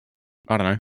 I don't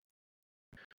know,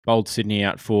 bowled Sydney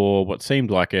out for what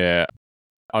seemed like a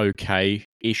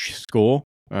okay-ish score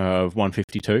of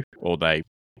 152, or they,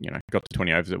 got to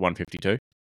 20 overs at 152.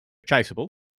 Chaseable.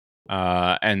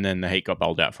 And then the Heat got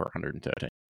bowled out for 113.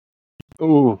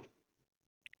 Ooh.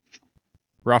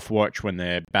 Rough watch when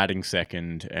they're batting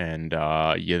second and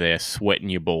you're there sweating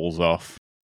your balls off,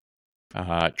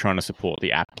 trying to support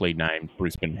the aptly named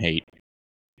Brisbane Heat.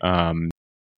 Yeah,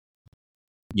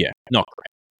 not great.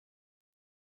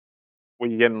 Were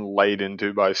you getting laid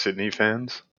into by Sydney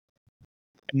fans?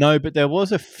 No, but there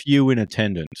was a few in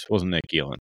attendance, wasn't there,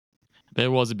 Keelan? There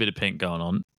was a bit of pink going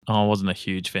on. I wasn't a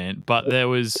huge fan, but there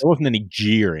wasn't any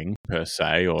jeering per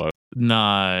se, or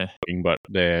no, but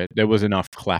there was enough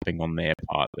clapping on their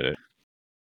part that,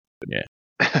 yeah,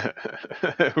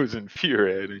 it was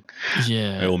infuriating.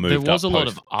 Yeah, there was a lot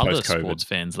of other sports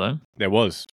fans though. There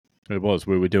was. We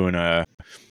were doing a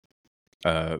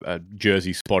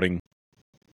jersey spotting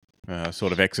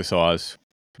sort of exercise,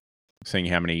 seeing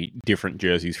how many different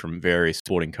jerseys from various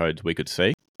sporting codes we could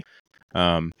see.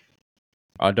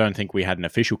 I don't think we had an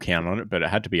official count on it, but it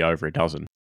had to be over a dozen.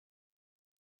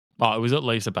 Oh, it was at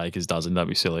least a baker's dozen. Don't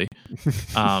be silly.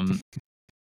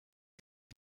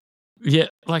 Yeah,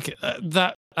 like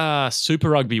that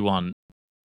Super Rugby one.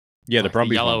 Yeah, like the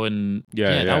Brumbies yellow one. and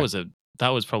yeah, that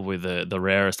was probably the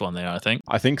rarest one there. I think.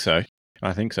 I think so.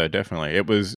 Definitely. It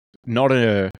was not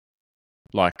a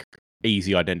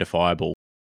easy identifiable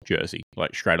jersey,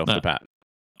 straight off the bat.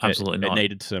 Absolutely not. It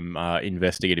needed some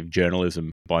investigative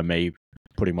journalism by me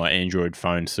putting my Android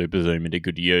phone super zoom into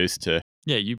good use to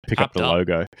you pick up the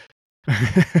logo.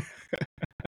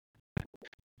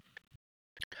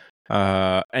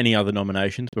 Any other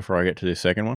nominations before I get to this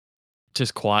second one?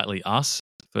 Just quietly us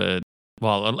at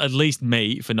least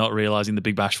me for not realising the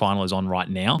Big Bash final is on right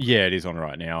now. Yeah, it is on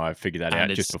right now. I figured that out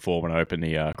just before when I opened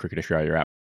the Cricket Australia app.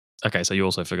 Okay, so you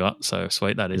also forgot. So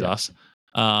sweet, that is us.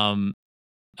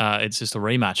 It's just a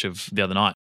rematch of the other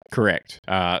night. Correct.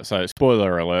 So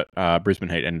spoiler alert, Brisbane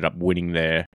Heat ended up winning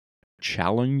their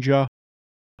Challenger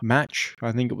match,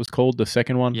 I think it was called, the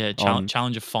second one. Yeah,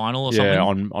 Challenger final or something. Yeah,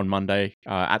 on Monday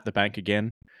at the bank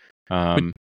again.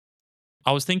 I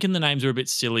was thinking the names are a bit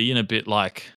silly and a bit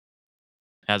like,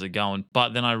 how's it going?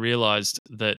 But then I realised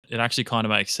that it actually kind of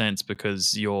makes sense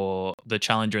because you're the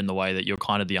challenger in the way that you're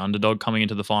kind of the underdog coming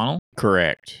into the final.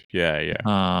 Correct. Yeah.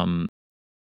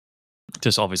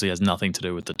 Just obviously has nothing to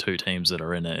do with the two teams that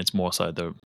are in it. It's more so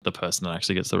the person that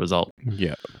actually gets the result.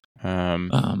 Yeah.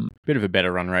 Bit of a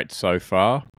better run rate so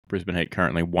far. Brisbane Heat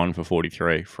currently 1 for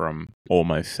 43 from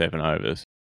almost 7 overs.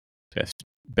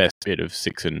 Best bit of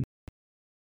 6 and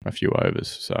a few overs.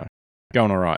 So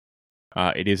going all right.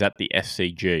 It is at the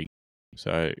SCG.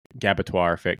 So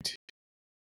Gabattoir effect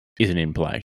isn't in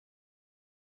play.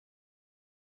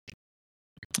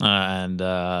 I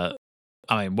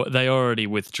mean, they already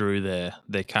withdrew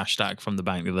their cash stack from the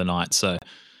bank the other night, so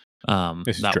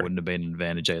that wouldn't have been an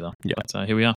advantage either. Yeah. But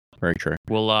here we are. Very true.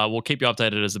 We'll keep you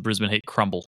updated as the Brisbane Heat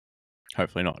crumble.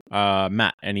 Hopefully not.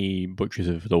 Matt, any butchers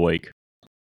of the week?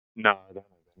 No, I don't have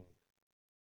any.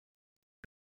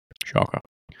 Shocker.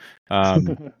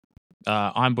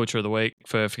 I'm butcher of the week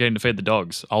for forgetting to feed the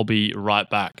dogs. I'll be right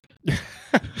back.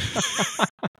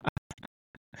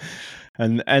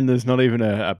 And there's not even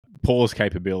a pause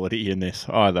capability in this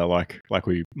either, like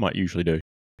we might usually do.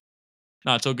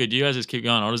 No, it's all good. You guys just keep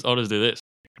going. I'll just do this.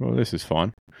 Well, this is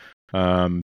fine.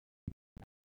 Where's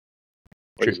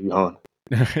he gone?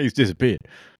 He's disappeared.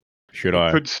 Should He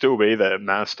I? could still be there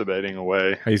masturbating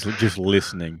away. He's just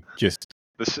listening. Just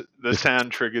the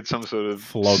sound triggered some sort of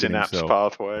flogging synapse himself.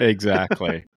 pathway.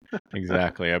 Exactly.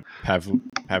 Exactly. A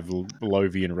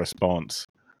Pavlovian response.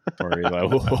 Where he's like,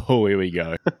 oh, here we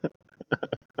go.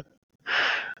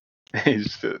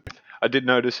 I did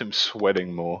notice him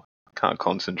sweating more. Can't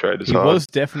concentrate as He hard. was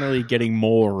definitely getting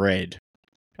more red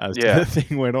as the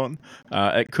thing went on.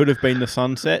 It could have been the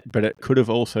sunset, but it could have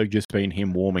also just been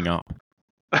him warming up.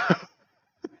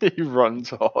 He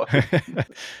runs hard.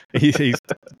 he's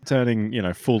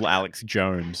turning, full Alex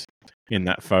Jones in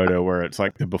that photo where it's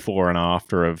like the before and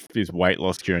after of his weight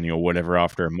loss journey or whatever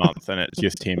after a month, and it's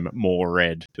just him more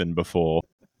red than before.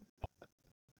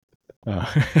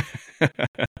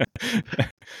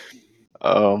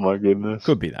 Oh my goodness.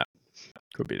 Could be that.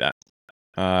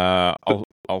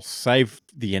 I'll save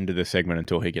the end of the segment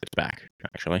until he gets back,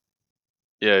 actually.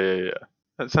 Yeah.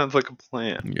 That sounds like a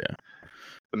plan. Yeah.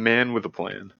 The man with a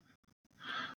plan.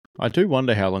 I do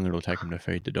wonder how long it'll take him to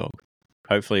feed the dog.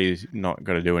 Hopefully he's not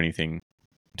got to do anything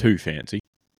too fancy.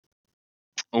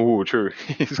 Oh, true.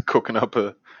 He's cooking up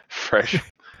a fresh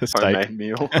homemade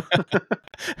meal.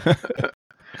 But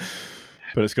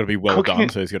it's got to be well done,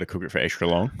 so he's got to cook it for extra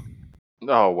long.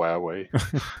 Oh, wow.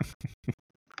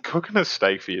 Cooking a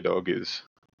steak for your dog is...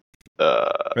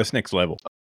 That's next level.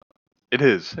 It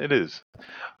is. I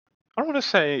don't want to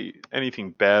say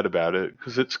anything bad about it,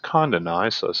 because it's kind of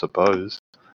nice, I suppose.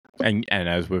 And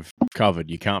as we've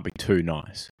covered, you can't be too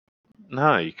nice.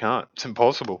 No, you can't. It's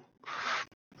impossible.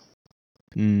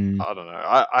 I don't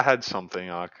know. I had something.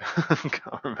 I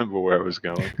can't remember where I was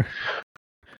going.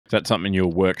 Is that something you're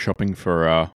workshopping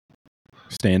for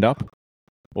stand-up?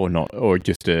 Or not? Or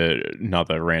just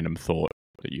another random thought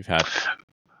that you've had?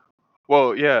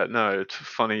 Well, yeah, no, it's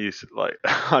funny. Like,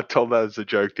 I told that as a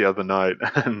joke the other night,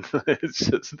 and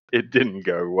it didn't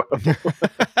go well.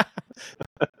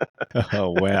 Oh,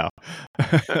 wow.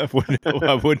 I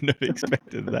wouldn't have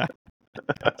expected that.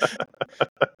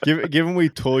 Given we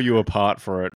tore you apart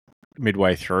for it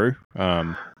midway through,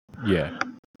 yeah,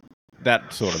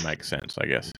 that sort of makes sense, I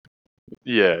guess.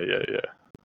 Yeah.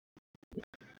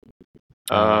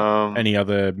 Any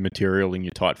other material in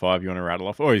your tight five you want to rattle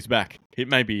off? Oh, he's back.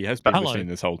 Maybe he has been listening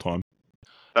this whole time.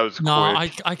 That was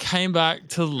quick. I came back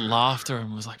to laughter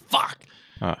and was like, fuck.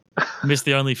 Missed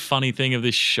the only funny thing of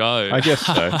this show. I guess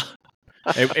so.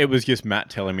 It was just Matt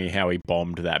telling me how he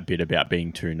bombed that bit about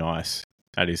being too nice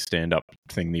at his stand-up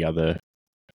thing the other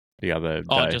day.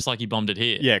 Oh, just like he bombed it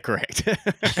here. Yeah, correct.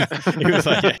 He was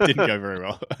like, yeah, it didn't go very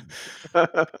well.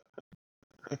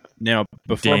 Now,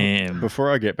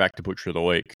 before I get back to Butcher of the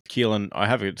Week, Keelan, I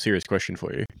have a serious question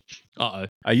for you. Uh-oh.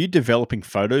 Are you developing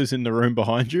photos in the room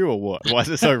behind you, or what? Why is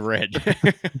it so red?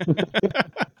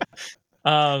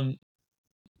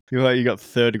 You're like you got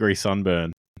third-degree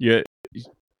sunburn. You're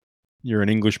an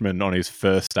Englishman on his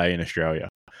first day in Australia.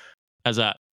 How's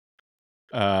that?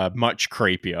 Much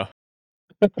creepier.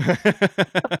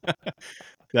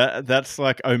 That's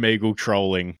like Omegle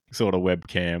trolling sort of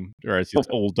webcam, where it's just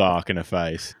all dark in a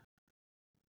face.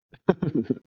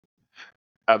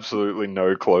 Absolutely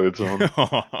no clothes on.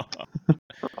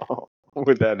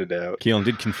 Without a doubt. Keelan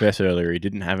did confess earlier he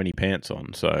didn't have any pants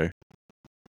on, so...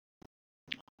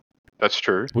 That's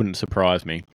true. Wouldn't surprise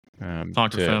me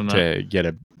to get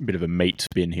a bit of a meat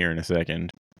spin here in a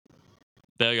second.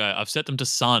 There we go. I've set them to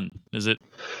sun. Is it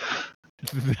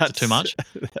too much?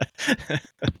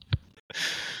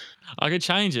 I could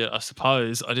change it, I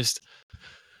suppose.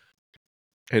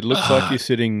 It looks like you're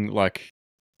sitting like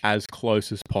as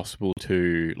close as possible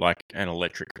to like an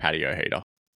electric patio heater.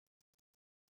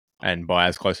 And by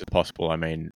as close as possible, I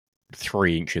mean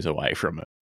 3 inches away from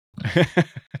it.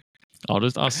 I'll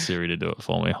just ask Siri to do it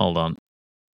for me. Hold on.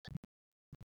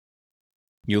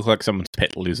 You look like someone's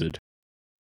pet lizard.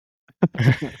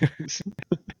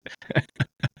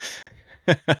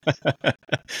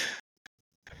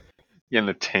 Getting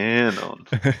a tan on.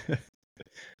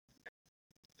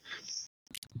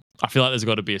 I feel like there's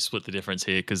got to be a split the difference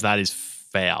here because that is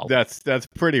foul. That's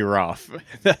pretty rough.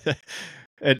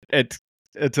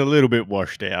 It's a little bit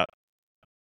washed out.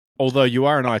 Although you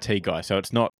are an IT guy, so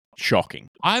it's not shocking.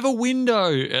 I have a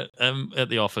window at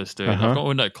the office, dude. I've got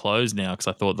window closed now because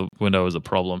I thought the window was a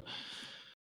problem.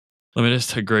 Let me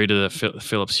just agree to the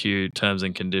Philips Hue terms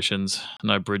and conditions.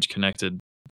 No bridge connected.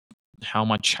 How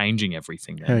am I changing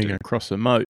everything then? How are you going to cross the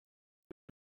moat?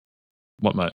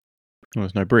 What moat? Well,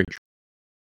 there's no bridge.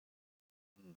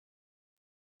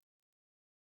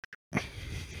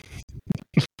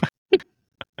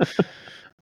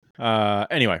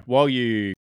 Anyway, while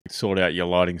you sort out your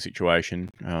lighting situation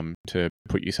to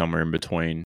put you somewhere in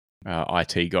between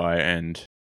IT guy and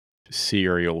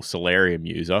serial solarium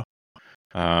user,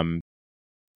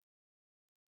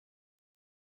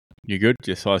 you good?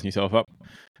 Just sizing yourself up.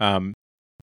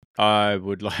 I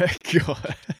would like...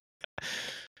 God.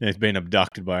 It's been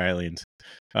abducted by aliens.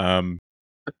 I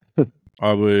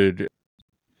would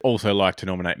also like to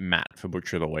nominate Matt for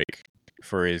Butcher of the Week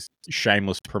for his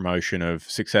shameless promotion of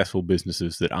successful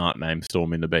businesses that aren't named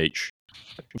Stormin the Beach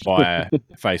via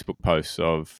Facebook posts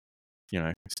of,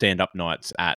 stand-up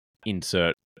nights at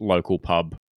insert local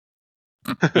pub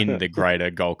in the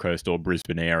greater Gold Coast or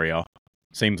Brisbane area.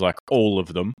 Seems like all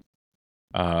of them.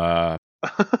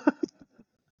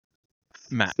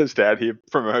 Matt. Just out here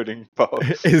promoting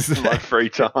pubs in my free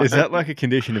time. Is that like a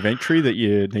condition of entry that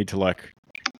you need to like,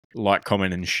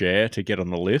 comment, and share to get on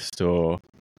the list, or?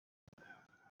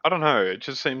 I don't know. It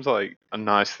just seems like a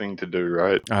nice thing to do,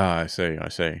 right? Ah, I see.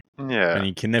 Yeah. And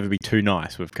you can never be too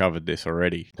nice. We've covered this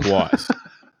already twice.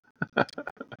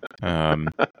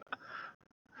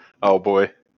 Oh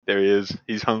boy, there he is.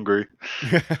 He's hungry.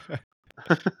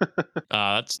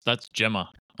 That's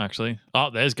Gemma, actually. Oh,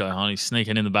 there's Gohan. He's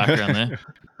sneaking in the background there.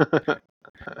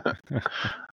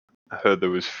 I heard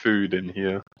there was food in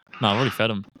here. No, I've already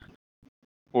fed him.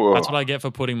 Whoa. That's what I get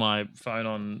for putting my phone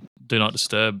on Do Not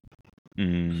Disturb.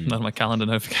 None of my calendar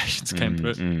notifications came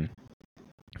through.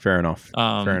 Fair enough.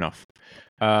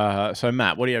 So,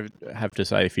 Matt, what do you have to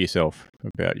say for yourself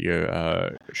about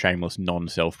your shameless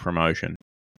non-self-promotion?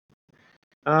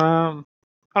 I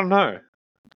don't know.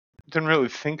 Didn't really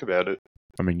think about it.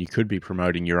 I mean, you could be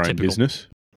promoting your own business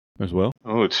as well.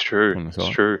 Oh, it's true. It's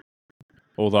true.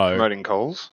 Although promoting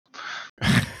Coles.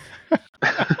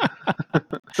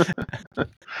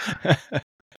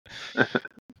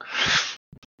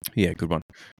 Yeah, good one.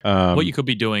 What you could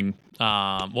be doing,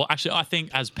 well, actually, I think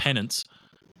as penance,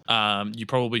 you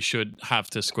probably should have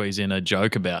to squeeze in a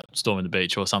joke about Stormin the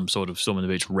Beach or some sort of Stormin the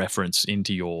Beach reference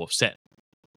into your set.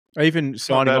 Even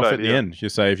signing off at the end,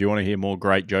 just say, if you want to hear more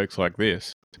great jokes like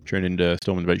this, tune into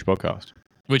Stormin the Beach podcast.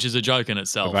 Which is a joke in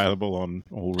itself. Available on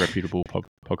all reputable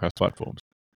podcast platforms.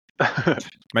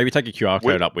 Maybe take a QR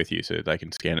code up with you so they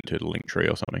can scan it to the link tree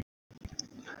or something.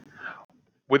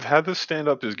 With how the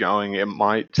stand-up is going, it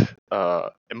might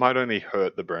only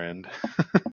hurt the brand.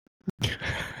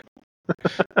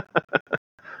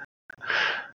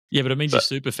 Yeah, but it means your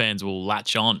super fans will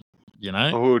latch on, you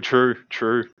know? Oh, true.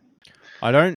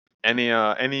 I don't...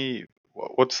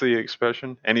 What's the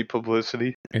expression? Any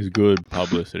publicity is good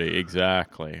publicity.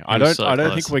 Exactly. I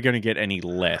don't think we're going to get any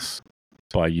less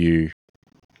by you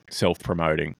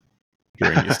self-promoting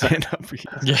during your stand-up.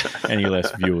 Yeah. Any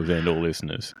less viewers and or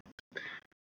listeners.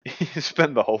 You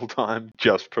spend the whole time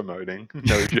just promoting,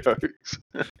 no jokes.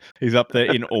 He's up there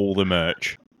in all the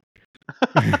merch.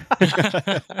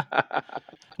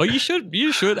 Well, you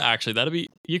should actually.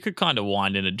 You could kind of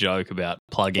wind in a joke about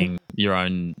plugging your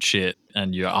own shit,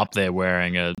 and you're up there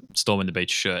wearing a Stormin the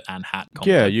Beach shirt and hat.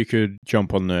 Combo. Yeah, you could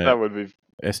jump on the that would be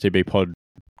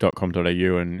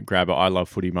stbpod.com.au and grab a I Love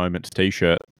Footy Moments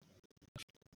t-shirt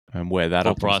and wear that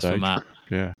full up price on stage. for Matt.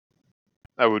 Yeah,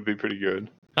 that would be pretty good.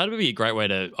 That would be a great way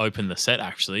to open the set.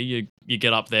 Actually, you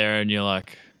get up there and you're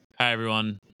like, "Hey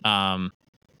everyone, just want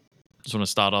to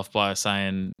start off by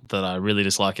saying that I really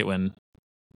dislike it when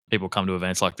people come to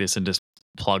events like this and just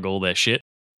plug all their shit."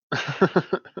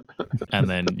 And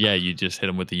then, you just hit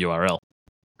them with the URL.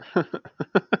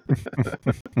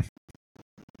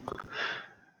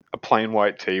 A plain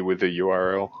white tee with a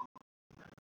URL.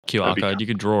 QR code, you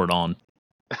could draw it on.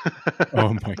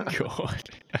 Oh my God.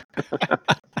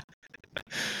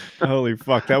 Holy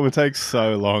fuck, that would take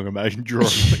so long. Imagine drawing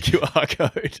the QR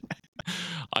code.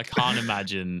 I can't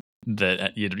imagine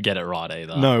that you'd get it right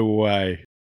either. No way.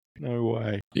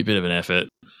 Be a bit of an effort.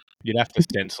 You'd have to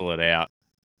stencil it out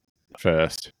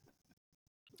first.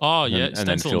 Oh, yeah.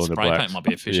 Stencil and spray paint might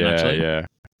be efficient, actually. Yeah.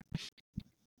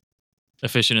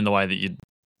 Efficient in the way that it'd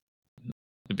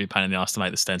be a pain in the ass to make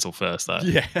the stencil first, though.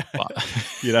 Yeah. But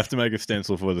You'd have to make a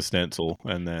stencil for the stencil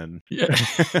and then... Yeah.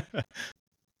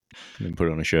 And then put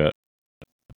it on a shirt.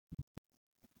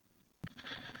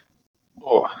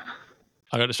 Oh.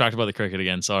 I got distracted by the cricket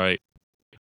again, sorry.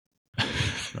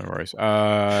 No worries. You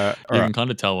can kind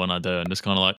of tell when I do. I'm just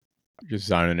kind of like... Just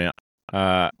zoning out.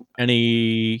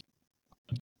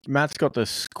 Matt's got the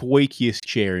squeakiest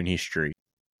chair in history.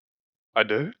 I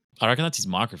do? I reckon that's his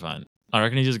microphone. I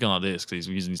reckon he's just going like this because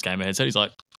he's using his gamer headset. He's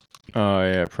like... Oh,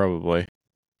 yeah, probably.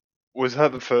 Was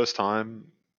that the first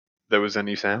time there was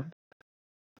any sound?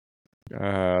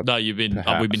 No, we've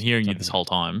been hearing you this whole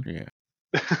time. Yeah.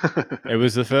 It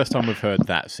was the first time we've heard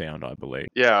that sound, I believe.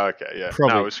 Yeah, okay, yeah.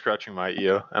 Probably. No, I was scratching my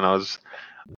ear, and I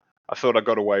thought I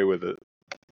got away with it.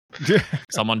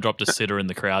 Someone dropped a sitter in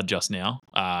the crowd just now,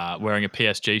 wearing a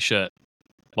PSG shirt.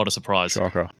 What a surprise!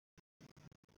 Shocker.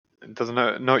 It doesn't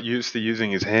know, not used to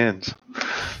using his hands.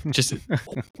 Just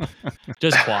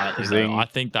quietly though, I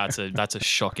think that's a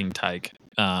shocking take.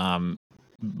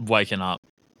 Waking up,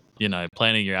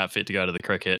 planning your outfit to go to the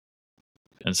cricket,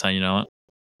 and saying, you know what,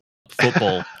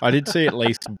 football. I did see at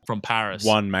least from Paris,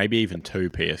 one, maybe even two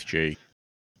PSG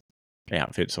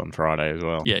outfits on Friday as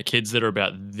well. Yeah, kids that are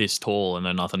about this tall and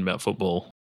know nothing about football.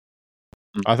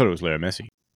 I thought it was Leo Messi.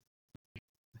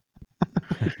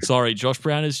 Sorry, Josh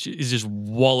Brown is just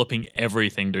walloping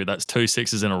everything, dude. That's 2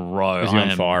 sixes in a row. Is he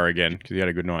on fire again? Because he had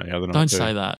a good night the other night. Don't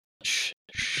say that. Shh.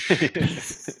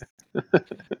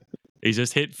 He's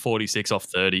just hit 46 off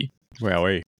 30.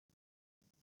 Wowee.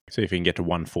 See if he can get to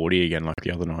 140 again like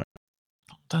the other night.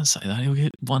 Don't say that. He'll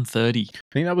get 130. I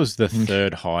think that was the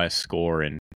third highest score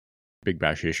in Big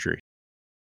Bash history.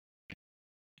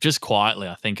 Just quietly,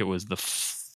 I think it was it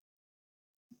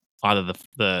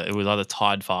was either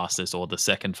tied fastest or the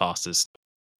second fastest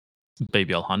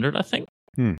BBL 100, I think.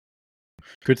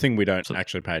 Good thing we don't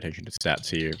actually pay attention to stats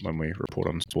here when we report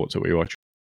on sports that we watch.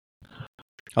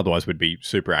 Otherwise, we'd be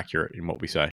super accurate in what we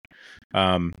say.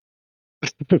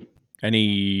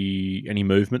 Any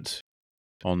movements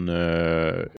on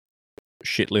the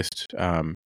shit list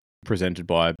presented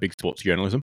by Big Sports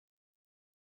Journalism?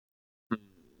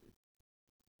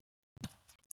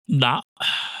 Nah.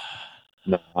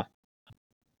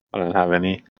 I don't have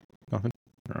any. Nothing?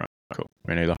 All right, cool.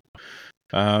 Me neither.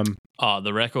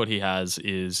 The record he has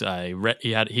is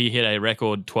he hit a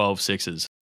record 12 sixes.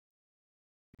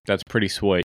 That's pretty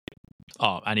sweet.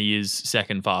 And he is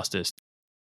second fastest,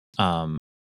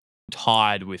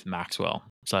 tied with Maxwell.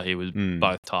 So he was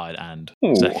both tied and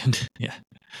second. Yeah,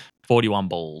 41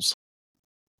 balls.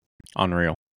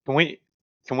 Unreal. Can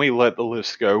we let the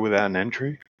list go without an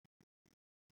entry?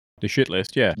 The shit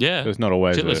list, yeah. Yeah. There's not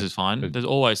always shit list is fine. There's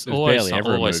always barely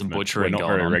ever some butchering We're not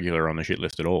going very on. regular on the shit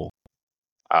list at all.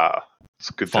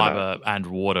 It's good. Fiber and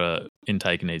water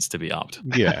intake needs to be upped.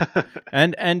 Yeah,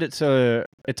 and it's a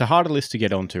harder list to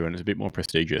get onto, and it's a bit more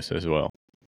prestigious as well.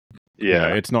 Yeah,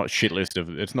 it's not shit of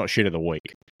the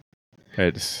week.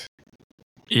 It's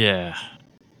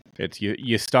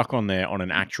you're stuck on there on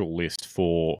an actual list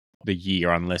for the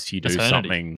year unless you do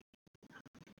something.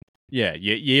 Yeah,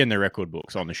 you're in the record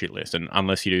books on the shit list, and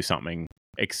unless you do something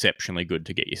exceptionally good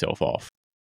to get yourself off.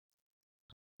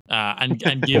 And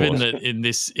given that in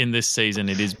this season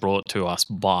it is brought to us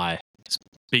by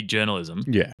big journalism,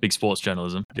 big sports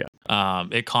journalism,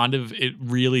 it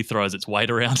really throws its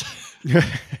weight around.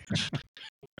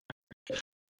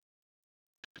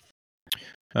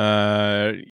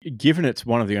 Given it's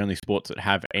one of the only sports that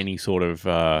have any sort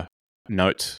of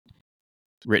notes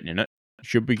written in it,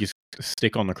 should we just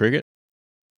stick on the cricket?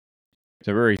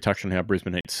 So we already touched on how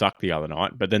Brisbane Heat sucked the other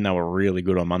night, but then they were really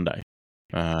good on Monday.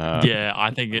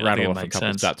 I think it makes a couple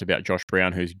of stats about Josh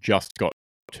Brown, who's just got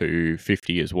to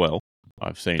 50 as well.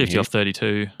 I've seen 50 off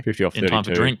 32. 50 off 32. In time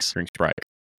for drinks. Drinks break.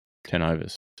 10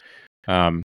 overs.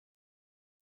 I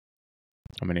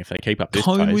mean, if they keep up this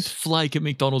Cone pace, with flake at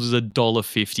McDonald's is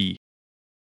 $1.50.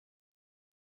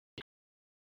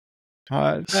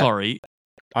 Sorry,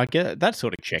 I get it. That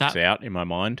sort of checks out in my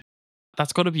mind.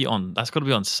 That's got to be on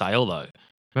sale though.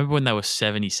 Remember when they were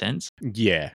 70 cents?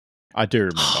 Yeah, I do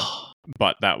remember.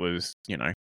 But that was,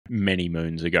 many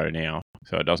moons ago now,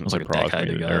 so it doesn't surprise me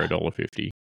that they're $1.50.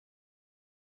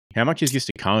 How much is just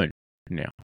a cone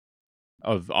now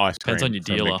of ice cream? Depends on your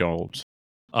from dealer. McDonald's.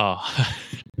 Oh.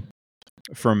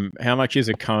 From how much is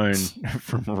a cone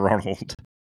from Ronald?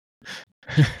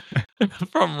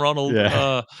 From Ronald.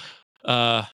 Yeah.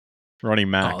 Ronnie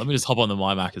Mac. Let me just hop on the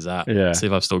My Macca's app. Yeah. See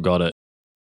if I've still got it.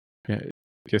 Yeah.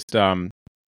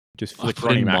 Just flick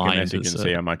Ronnie Mac a message and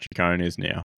see how much a cone is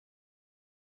now.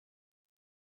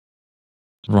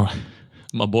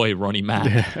 My boy Ronnie Mac.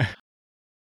 Yeah.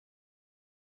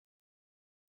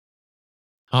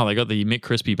 Oh, they got the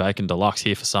McCrispy Bacon Deluxe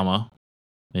here for summer.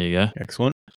 There you go.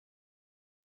 Excellent.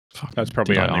 That's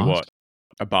probably only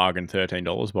a bargain,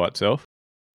 $13 by itself.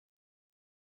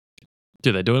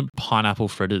 Dude, they're doing pineapple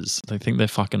fritters. They think they're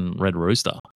fucking Red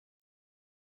Rooster.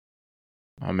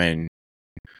 I mean,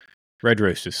 Red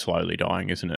Rooster's slowly dying,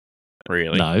 isn't it?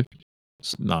 Really?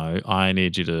 No, I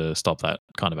need you to stop that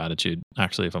kind of attitude,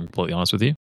 actually, if I'm completely honest with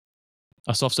you.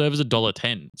 A soft serve is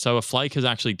 $1.10. So a flake has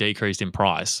actually decreased in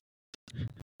price.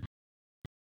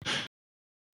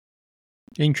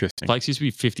 Interesting. Flakes used to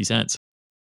be 50 cents.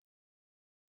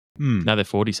 Now they're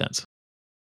 40 cents.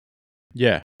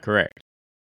 Yeah, correct.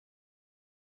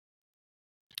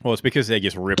 Well, it's because they're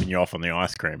just ripping you off on the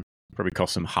ice cream. Probably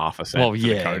cost them half a cent Well, for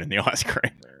the cone in the ice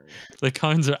cream. The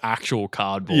cones are actual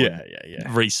cardboard. Yeah.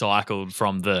 Recycled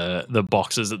from the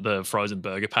boxes that the frozen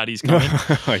burger patties come in.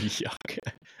 Yuck.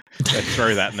 They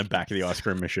throw that in the back of the ice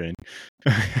cream machine.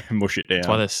 Mush it down.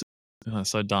 That's why they're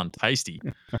so darn tasty.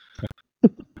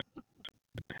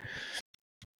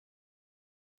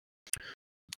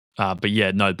 But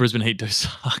yeah, no, Brisbane Heat do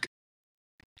suck.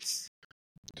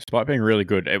 Despite being really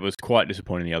good, it was quite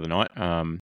disappointing the other night.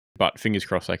 But fingers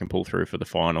crossed they can pull through for the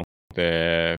final.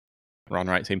 Their run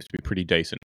rate seems to be pretty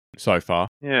decent so far.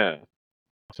 Yeah.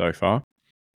 So far.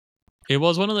 It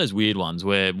was one of those weird ones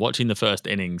where watching the first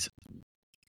innings,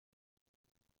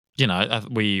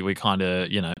 we kind of,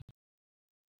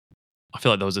 I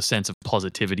feel like there was a sense of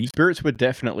positivity. Spirits were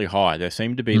definitely high. There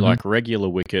seemed to be like regular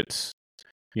wickets,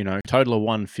 total of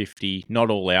 150,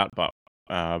 not all out, but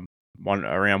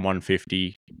around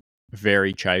 150,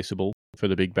 very chaseable for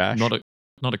the Big Bash.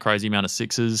 Not a crazy amount of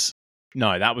sixes.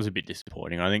 No, that was a bit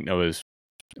disappointing. I think there was,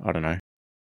 I don't know,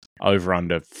 over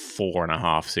under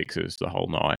 4.5 sixes the whole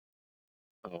night.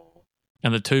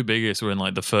 And the two biggest were in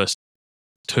like the first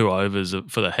 2 overs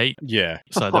for the Heat. Yeah.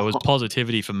 So there was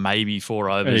positivity for maybe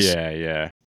 4 overs. Yeah.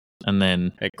 And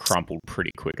then it crumpled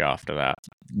pretty quick after that.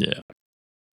 Yeah.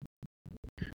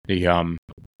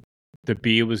 The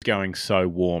beer was going so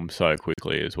warm so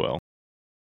quickly as well.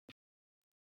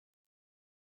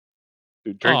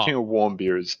 Dude, drinking a warm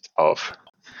beer is tough.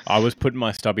 I was putting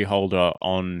my stubby holder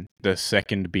on the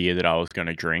second beer that I was going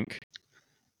to drink,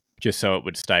 just so it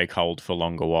would stay cold for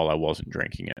longer while I wasn't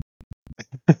drinking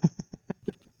it.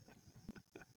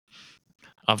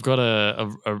 I've got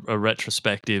a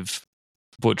retrospective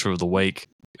butcher of the week,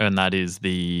 and that is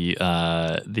the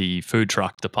food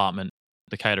truck department,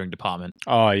 the catering department.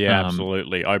 Oh yeah,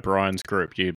 absolutely. O'Brien's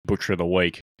group, you butcher of the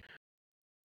week.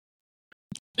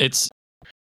 It's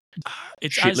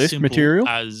shit as list simple material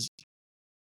as.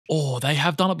 Oh, they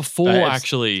have done it before.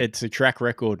 Actually, it's a track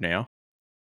record now.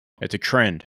 It's a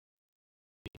trend.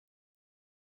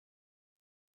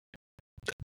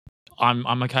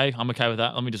 I'm okay. I'm okay with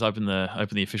that. Let me just open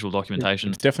the official documentation.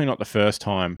 It's definitely not the first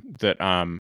time that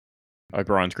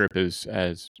O'Brien's group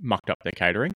has mucked up their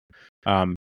catering.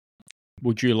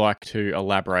 Would you like to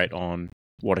elaborate on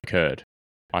what occurred?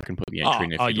 I can put the entry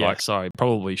in if you'd like. Sorry,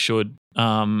 probably should.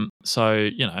 So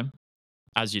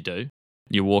as you do,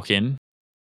 you walk in,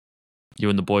 you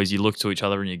and the boys, you look to each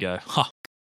other and you go,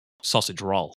 sausage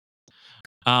roll.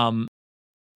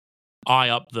 Eye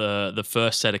up the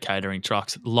first set of catering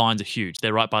trucks. Lines are huge.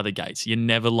 They're right by the gates. You're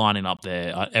never lining up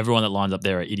there. Everyone that lines up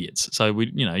there are idiots. So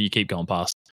you keep going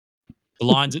past. The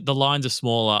lines are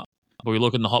smaller. But we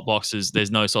look in the hot boxes. There's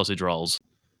no sausage rolls.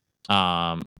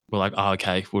 We're like,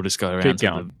 okay, we'll just go around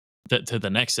to the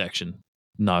next section.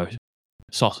 No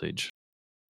sausage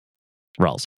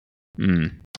rolls.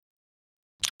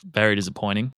 Very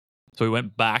disappointing. So we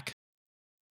went back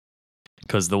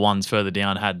because the ones further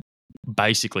down had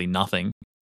basically nothing.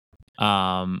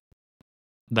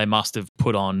 They must have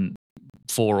put on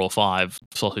 4 or 5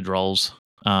 sausage rolls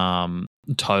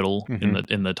total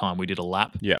in the time we did a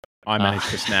lap. Yeah, I managed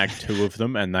to snag 2 of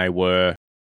them, and they were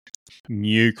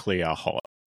nuclear hot.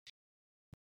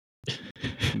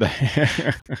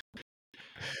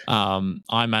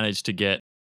 I managed to get.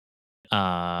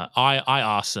 I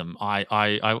asked them.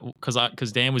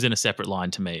 Because Dan was in a separate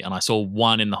line to me, and I saw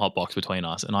one in the hot box between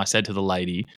us, and I said to the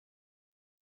lady,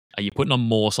 "Are you putting on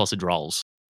more sausage rolls,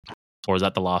 or is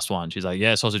that the last one?" She's like,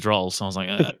 "Yeah, sausage rolls." So I was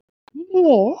like,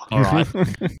 more. All right.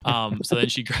 So then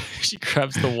she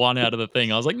grabs the one out of the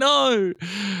thing. I was like, "No,"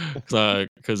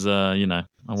 because I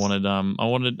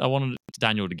wanted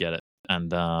Daniel to get it,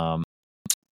 and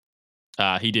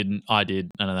he didn't. I did,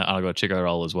 and then I got a Chico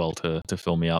roll as well to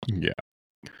fill me up.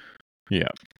 Yeah.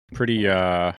 Pretty.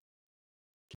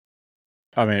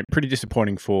 Pretty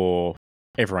disappointing for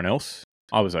everyone else.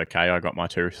 I was okay. I got my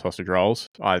 2 sausage rolls.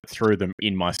 I threw them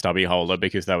in my stubby holder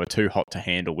because they were too hot to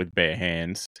handle with bare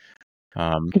hands.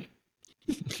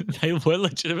 They were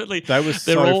legitimately. They were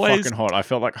so fucking hot. I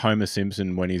felt like Homer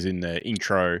Simpson when he's in the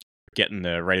intro getting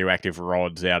the radioactive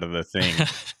rods out of the thing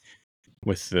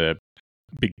with the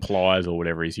big pliers or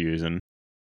whatever he's using.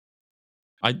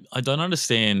 I don't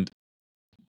understand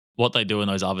what they do in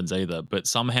those ovens either, but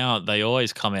somehow they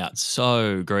always come out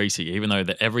so greasy, even though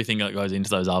everything that goes into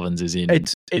those ovens is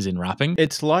in wrapping.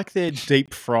 It's like they're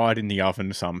deep fried in the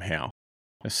oven somehow.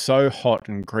 They're so hot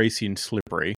and greasy and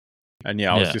slippery. And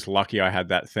I was just lucky I had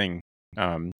that thing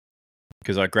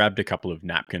because I grabbed a couple of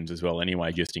napkins as well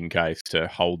anyway, just in case to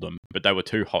hold them. But they were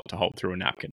too hot to hold through a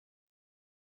napkin.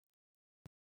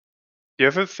 Do you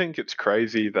ever think it's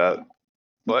crazy that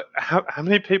But how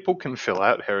many people can fill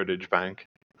out Heritage Bank?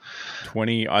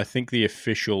 20. I think the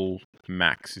official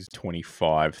max is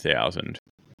 25,000.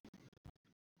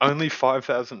 Only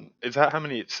 5,000. Is that how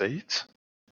many it seats?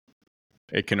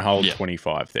 It can hold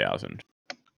 25,000.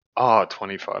 Oh,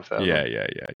 25,000. Yeah.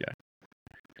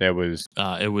 There was...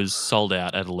 it was sold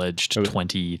out at alleged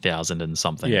 20,000 and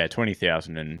something. Yeah,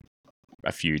 20,000 and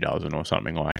a few dozen or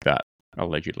something like that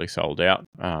allegedly sold out.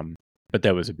 But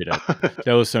there was a bit of...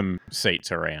 there was some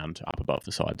seats around up above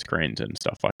the side screens and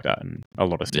stuff like that, and a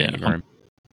lot of standing room.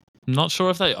 I'm not sure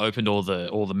if they opened all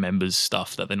the members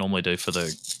stuff that they normally do for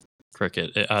the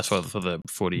cricket, for the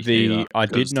footy. I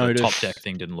did notice the top deck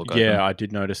thing didn't look open. Yeah, I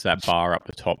did notice that bar up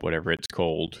the top, whatever it's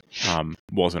called,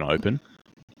 wasn't open.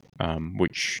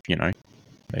 Which,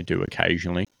 they do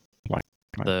occasionally. Like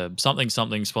the something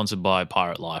sponsored by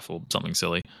Pirate Life or something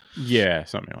silly. Yeah,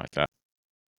 something like that.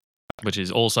 Which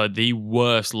is also the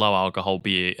worst low alcohol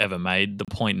beer ever made. The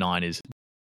 0.9 is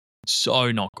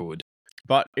so not good.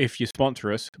 But if you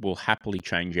sponsor us, we'll happily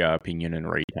change our opinion and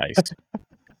retaste.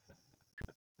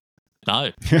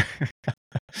 No.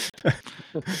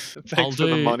 Thanks for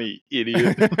the money,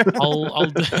 idiot.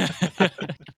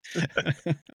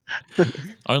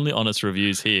 Only honest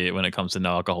reviews here when it comes to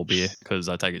no alcohol beer, because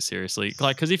I take it seriously.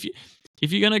 Like, because if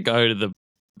you're gonna go to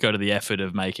the effort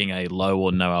of making a low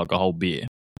or no alcohol beer,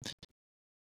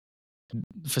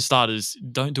 for starters,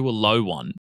 don't do a low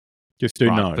one. Just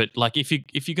do no. But like, if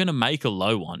you're gonna make a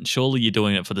low one, surely you're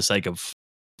doing it for the sake of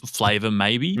flavor,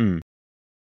 maybe. Mm.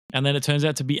 And then it turns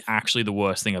out to be actually the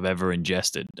worst thing I've ever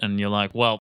ingested. And you're like,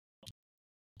 well,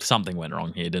 something went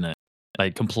wrong here, didn't it? They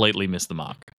completely missed the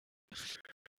mark.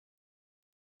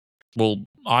 Well,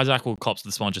 Isaac will cop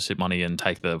the sponsorship money and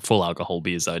take the full alcohol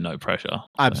beers, though, no pressure. So.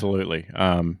 Absolutely.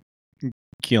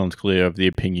 Keelan's clear of the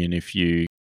opinion if you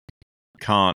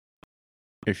don't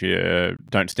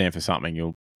stand for something,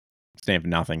 you'll stand for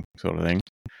nothing, sort of thing.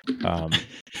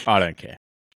 I don't care.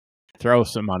 Throw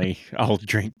us some money. I'll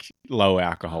drink low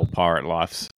alcohol Pirate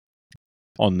Lifes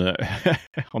on the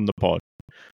pod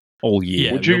all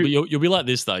year. Yeah, you'll be like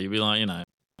this though. You'll be like,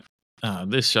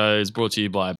 this show is brought to you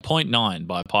by 0.9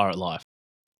 by Pirate Life.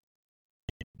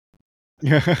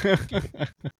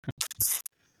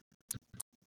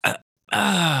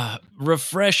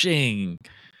 Refreshing.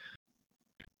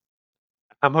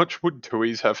 How much would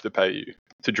Tui's have to pay you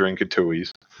to drink a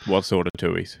Tui's? What sort of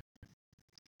Tui's?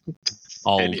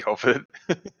 Old. Any of it.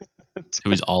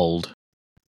 Tui's old.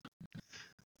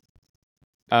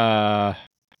 A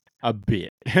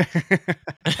bit.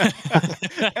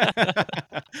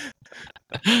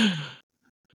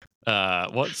 How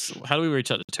do we reach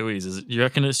out to Tui's? You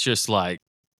reckon it's just like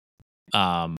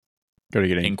gotta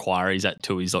get inquiries at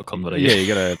tuis.com.au? Yeah, you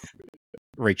gotta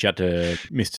reach out to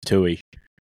Mr. Tui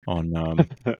on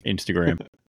Instagram.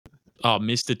 Oh,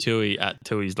 Mr. Tui at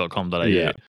tuis.com.au.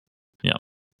 Yeah.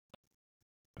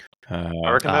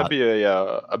 I reckon that'd be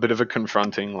a bit of a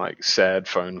confronting, like, sad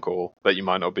phone call that you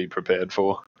might not be prepared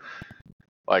for.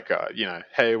 Like,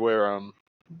 hey, we're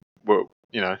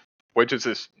just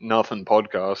this nothing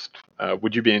podcast.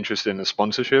 Would you be interested in a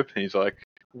sponsorship? And he's like,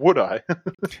 would I?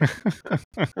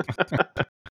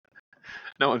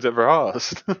 No one's ever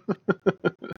asked.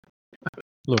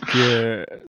 Look, you're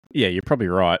probably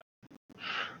right.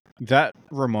 That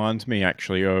reminds me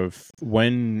actually of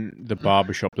when the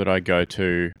barbershop that I go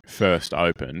to first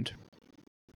opened.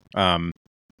 I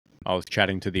was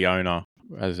chatting to the owner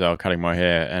as they were cutting my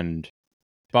hair, and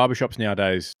barbershops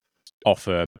nowadays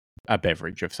offer a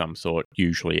beverage of some sort,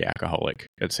 usually alcoholic.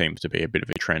 It seems to be a bit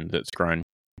of a trend that's grown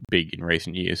big in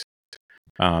recent years.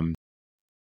 And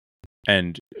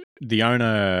the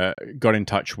owner got in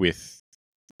touch with,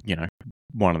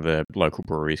 one of the local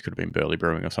breweries, could have been Burley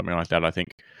Brewing or something like that, I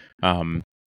think,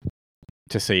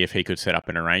 to see if he could set up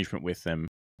an arrangement with them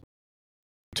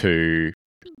to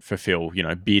fulfill,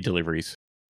 beer deliveries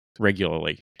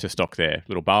regularly to stock their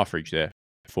little bar fridge there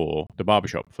for the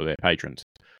barbershop, for their patrons.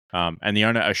 And the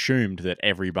owner assumed that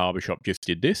every barbershop just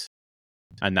did this,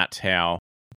 and that's how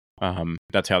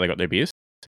they got their beers.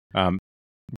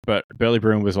 But Burley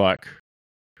Brewing was like,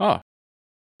 oh,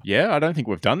 yeah, I don't think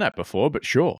we've done that before, but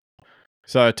sure.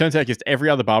 So it turns out just every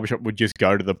other barbershop would just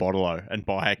go to the bottle-o and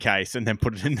buy a case and then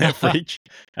put it in their fridge.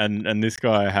 And this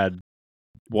guy had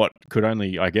what could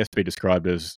only, I guess, be described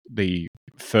as the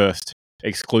first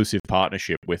exclusive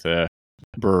partnership with a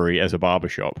brewery as a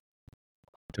barbershop.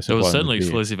 It was certainly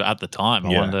exclusive at the time.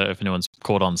 I wonder if anyone's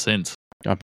caught on since.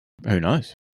 Who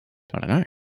knows? I don't know.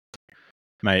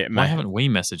 Why haven't we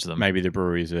messaged them? Maybe the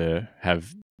breweries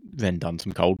have then done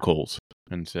some cold calls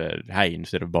and said, hey,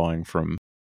 instead of buying from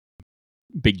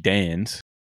Big Dan's,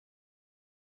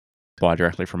 buy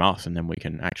directly from us, and then we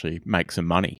can actually make some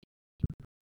money.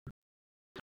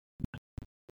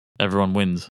 Everyone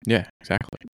wins. Yeah,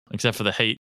 exactly. Except for the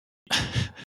Heat. I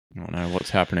don't know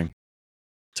what's happening.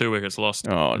 2 wickets lost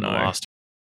in Oh, the no. last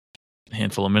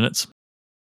handful of minutes.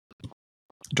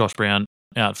 Josh Brown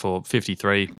out for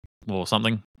 53 or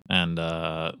something. And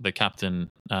the captain,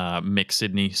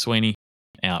 Mick Sweeney,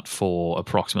 out for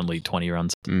approximately 20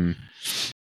 runs.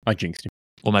 I jinxed him.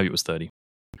 Or maybe it was 30.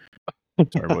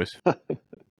 Sorry, boys.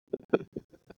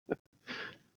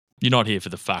 You're not here for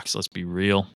the facts, let's be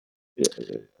real.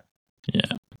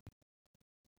 Yeah.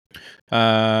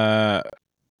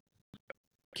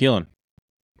 Keelan,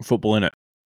 football in it.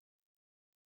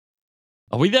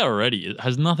 Are we there already?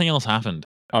 Has nothing else happened?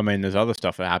 I mean, there's other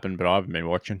stuff that happened, but I haven't been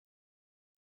watching.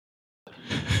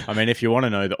 I mean, if you want to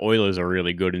know, the Oilers are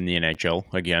really good in the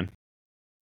NHL again.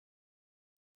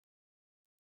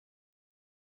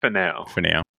 For now.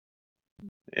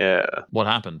 Yeah. What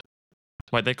happened?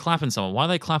 Wait, they're clapping someone. Why are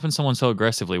they clapping someone so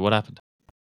aggressively? What happened?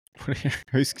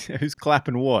 Who's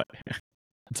clapping what?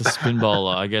 It's a spin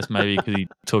bowler. I guess maybe because he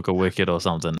took a wicket or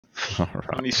something. All right.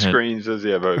 How many screens does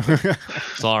he have open?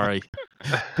 Sorry.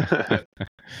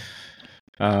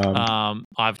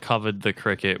 I've covered the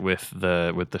cricket with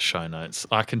the show notes.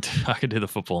 I can do the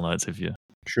football notes if you.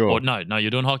 Sure. Or no,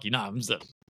 you're doing hockey. No,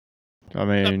 I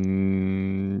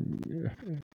mean,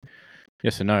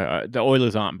 yes and no. The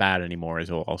Oilers aren't bad anymore,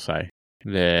 is all I'll say.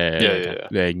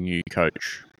 Their new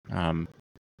coach.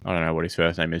 I don't know what his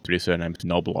first name is, but his surname's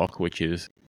Knobloch, which is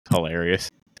hilarious.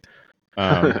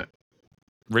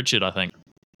 Richard, I think.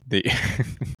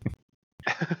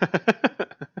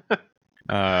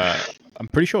 I'm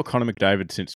pretty sure Connor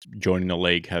McDavid, since joining the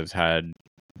league, has had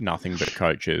nothing but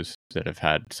coaches that have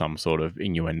had some sort of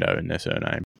innuendo in their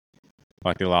surname.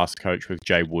 Like the last coach was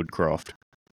Jay Woodcroft.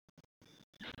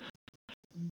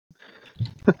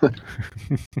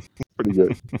 Pretty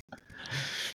good.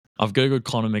 I've googled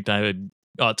Connor McDavid.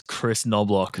 Oh, it's Chris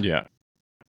Knobloch. Yeah.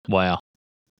 Wow.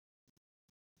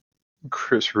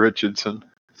 Chris Richardson.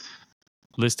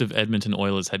 List of Edmonton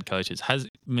Oilers head coaches. Has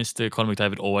Mr. Connor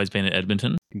McDavid always been at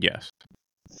Edmonton? Yes.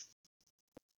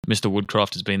 Mr.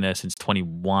 Woodcroft has been there since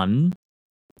 21.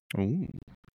 Ooh.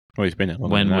 Well, he's been there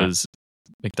longer When than that. was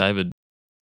McDavid?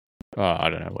 I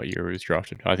don't know what year he was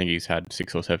drafted. I think he's had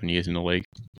 6 or 7 years in the league.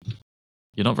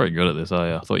 You're not very good at this, are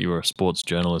you? I thought you were a sports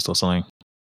journalist or something.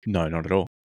 No, not at all.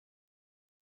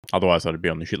 Otherwise, I'd be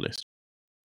on the shit list.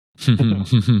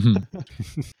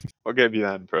 What gave you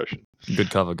that impression? Good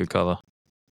cover.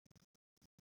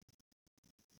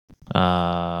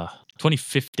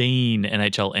 2015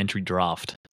 NHL entry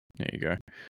draft. There you go.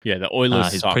 Yeah, the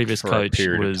Oilers his sucked previous for coach a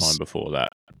period was... of time before that.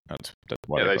 That's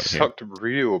why they got sucked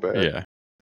real bad. Yeah.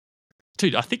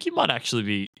 Dude, I think you might actually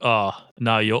be... Oh,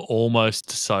 no, you're almost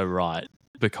so right.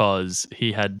 Because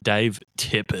he had Dave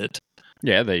Tippett.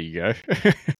 Yeah, there you go.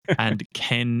 And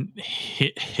Ken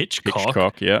Hitchcock.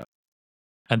 Hitchcock, yeah.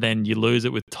 And then you lose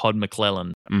it with Todd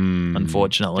McClellan,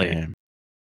 unfortunately. Damn.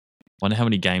 Wonder how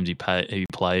many games he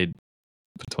played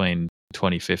between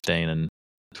 2015 and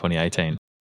 2018.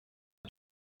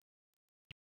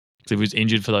 If he was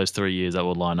injured for those 3 years, that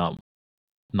would line up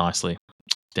nicely.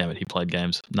 Damn it, he played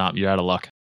games. Nah, you're out of luck.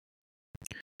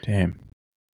 Damn.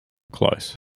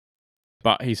 Close.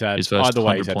 But he's had, His first either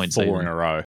way, he's had 100-point 4 season. in a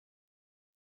row.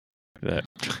 That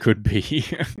could be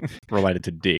related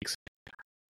to dicks.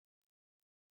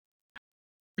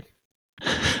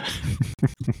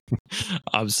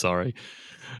 I'm sorry.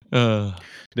 I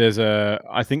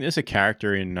think there's a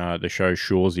character in the show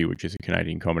Shoresy, which is a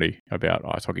Canadian comedy about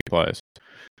ice hockey players,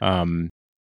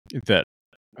 that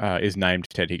is named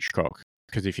Ted Hitchcock.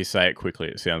 Because if you say it quickly,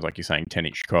 it sounds like you're saying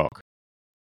 10-inch cock.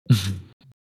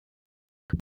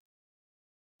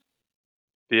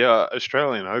 The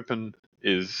Australian Open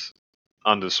is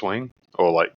under swing,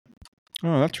 or like...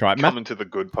 Oh, that's right. Coming to the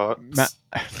good part.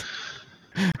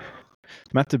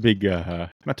 Matt's a big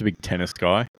tennis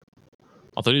guy.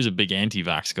 I thought he was a big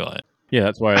anti-vax guy. Yeah,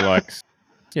 that's why he likes.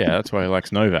 Yeah, that's why he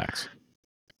likes Novaks.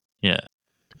 Yeah.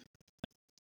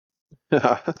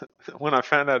 When I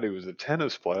found out he was a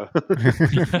tennis player.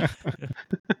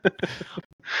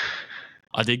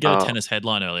 I did get a tennis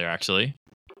headline earlier, actually.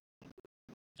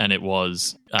 And it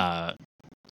was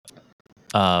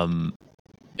Novak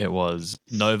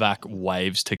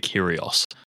waves to Kyrgios.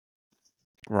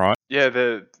 Right.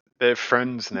 Yeah, they're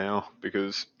friends now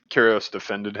because Kyrgios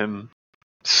defended him,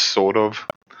 sort of.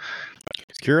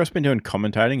 Has Kyrgios been doing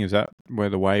commentating? Is that where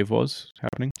the wave was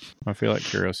happening? I feel like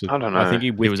Kyrgios. I don't know. I think he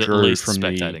was at withdrew least from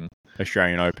spectating. the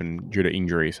Australian Open due to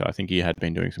injury, so I think he had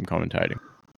been doing some commentating.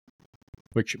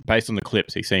 Which, based on the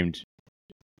clips, he seemed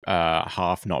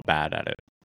half not bad at it.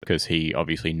 because he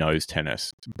obviously knows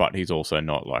tennis, but he's also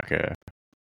not like a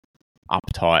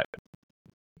uptight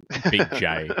Big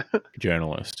J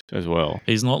journalist as well.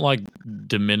 He's not like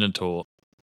Dominator,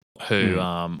 who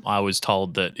I was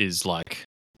told that is like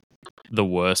the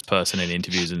worst person in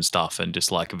interviews and stuff, and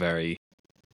just like very,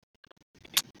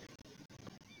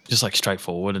 just like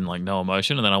straightforward and like no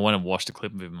emotion. And then I went and watched a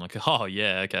clip of him. I'm like, oh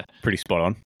yeah, okay, Pretty spot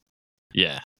on.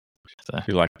 yeah. So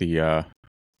You're like the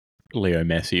Leo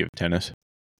Messi of tennis.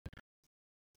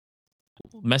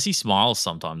 Messi smiles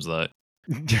sometimes though.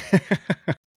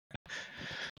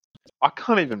 I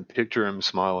can't even picture him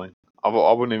smiling. I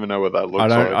wouldn't even know what that looks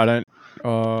like.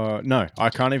 No, I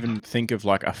can't even think of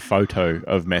like a photo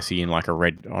of Messi in like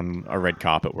on a red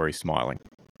carpet where he's smiling.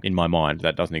 In my mind,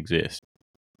 that doesn't exist.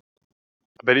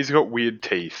 But he's got weird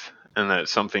teeth, and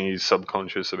that's something he's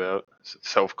subconscious about,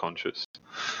 self-conscious.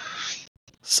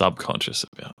 Subconscious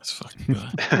about this fucking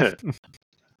guy.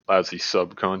 Lousy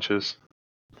subconscious.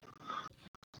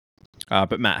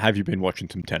 But Matt, have you been watching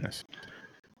some tennis?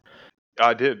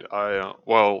 I did. I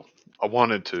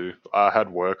wanted to. I had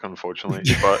work, unfortunately,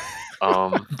 but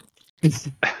I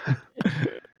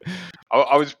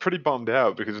was pretty bummed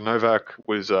out because Novak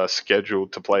was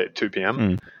scheduled to play at 2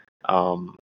 p.m.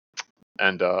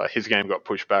 And his game got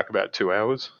pushed back about 2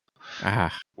 hours.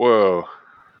 Whoa.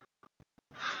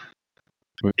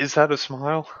 Is that a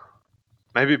smile?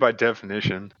 Maybe by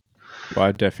definition.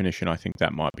 By definition, I think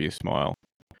that might be a smile.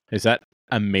 Is that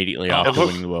immediately after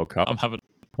winning the World Cup? I'm having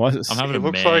It a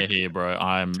looks mare like- here, bro.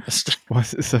 Why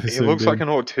is it so He soon, looks dude? like an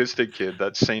autistic kid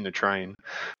that's seen a train.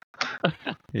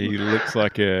 He looks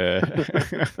like an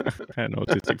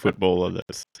autistic footballer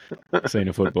that's seen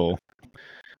a football.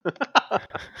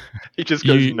 He just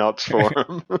goes nuts for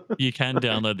him. You can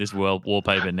download this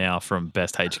wallpaper now from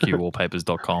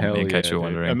besthqwallpapers.com in case you're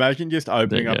wondering. Imagine just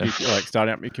opening There up, you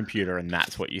starting up your computer, and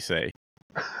that's what you see.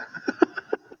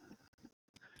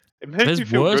 It makes me There's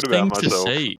feel worse good about things to myself.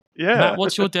 see. Yeah. Matt,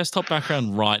 what's your desktop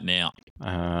background right now? You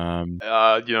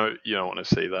don't want to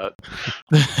see that.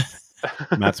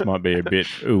 Matt's might be a bit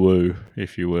ooh,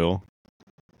 if you will.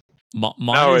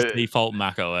 Mine is default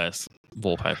Mac OS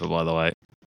wallpaper, by the way.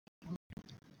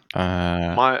 Go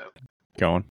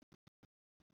on.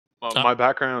 My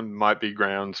background might be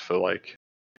grounds for like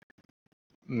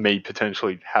me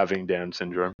potentially having Down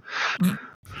syndrome. Oh,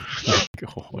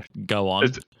 God. Go on.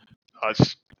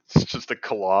 It's just a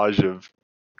collage of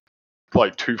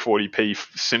like 240p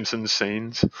Simpsons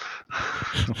scenes.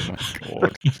 Oh my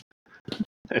God.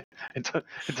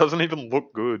 It doesn't even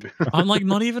look good. I'm like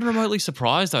not even remotely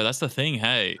surprised though. That's the thing.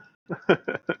 Hey.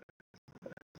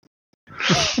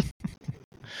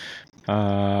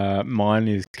 Mine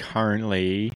is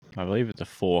currently, I believe it's a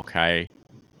 4K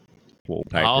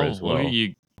wallpaper as well. Look at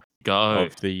you go.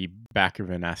 Of the back of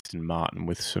an Aston Martin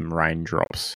with some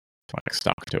raindrops like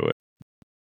stuck to it.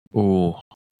 Ooh.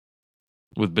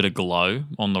 With a bit of glow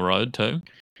on the road too.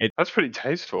 That's pretty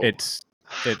tasteful. It's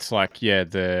like,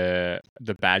 the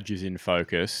badge is in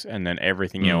focus, and then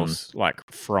everything else, like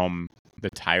from the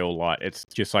tail light, it's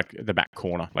just like the back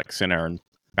corner, like center and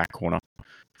back corner.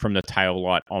 From the tail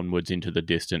light onwards into the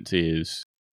distance is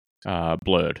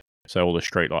blurred. So all the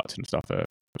street lights and stuff are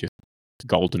just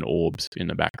golden orbs in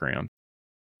the background.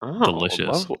 Oh,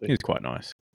 delicious. Lovely. It's quite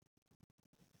nice.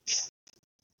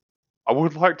 I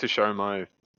would like to show my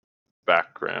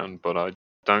background, but I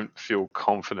don't feel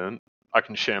confident I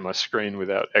can share my screen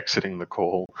without exiting the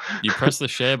call. You press the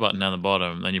share button down the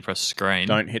bottom, then you press screen.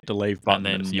 Don't hit the leave button.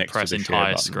 And then that's you next press to the share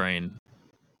entire button. screen.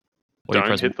 Or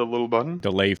Don't hit the little button?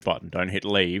 The leave button. Don't hit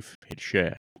leave. Hit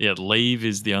share. Yeah, leave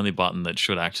is the only button that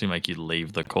should actually make you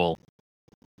leave the call.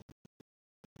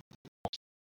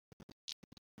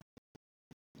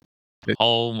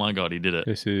 Oh my God, he did it.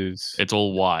 It's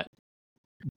all white.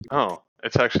 Oh,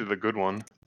 it's actually the good one.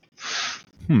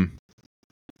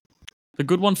 The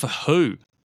good one for who?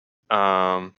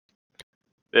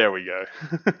 There we go.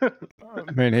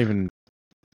 I mean, even...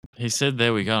 He said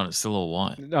there we go, and it's still all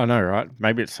white. I know, right?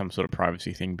 Maybe it's some sort of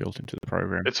privacy thing built into the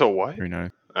program. It's all white? Who knows?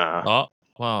 Oh,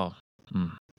 wow.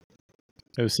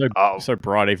 It was so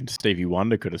bright, even Stevie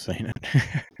Wonder could have seen it.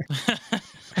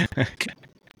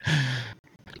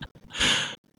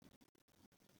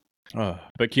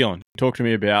 But Keelan, talk to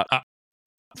me about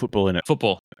football in it.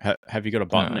 Football. Have you got a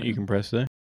button that you can press there?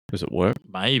 Does it work?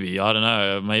 Maybe. I don't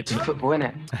know. Maybe. Football in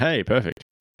it. Hey, perfect.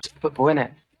 Football in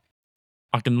it.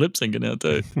 I can lip sync it now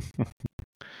too.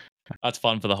 That's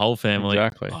fun for the whole family.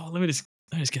 Exactly. Oh, let me just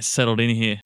get settled in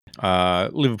here.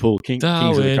 Liverpool Kings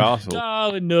of the Castle.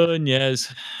 Darwin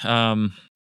Nunez. So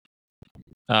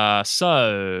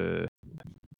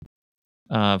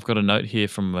I've got a note here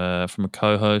from a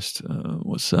co-host.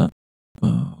 What's that?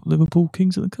 Liverpool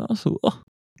Kings of the Castle. Oh.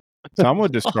 Some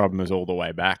would describe them as all the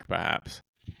way back, perhaps.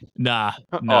 Nah.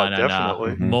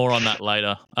 Definitely. Mhm. More on that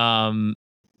later.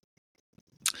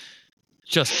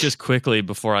 Just quickly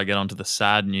before I get onto the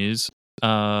sad news,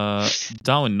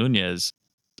 Darwin Nunez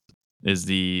is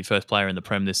the first player in the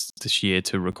Prem this year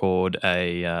to record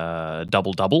a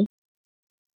double-double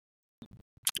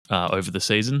over the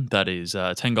season. That is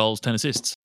 10 goals, 10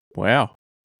 assists. Wow.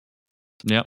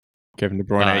 Yep. Kevin De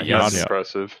Bruyne 8 That's yards. That's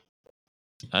impressive.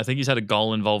 I think he's had a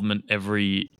goal involvement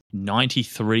every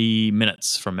 93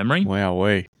 minutes from memory.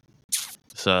 Wow,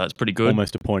 So that's pretty good.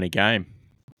 Almost a point a game.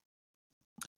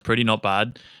 Pretty not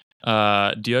bad.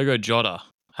 Diogo Jota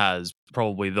has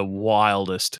probably the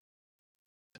wildest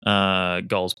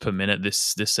goals per minute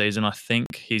this season. I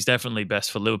think he's definitely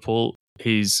best for Liverpool.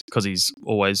 Because he's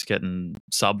always getting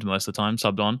subbed most of the time,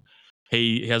 subbed on.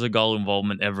 He has a goal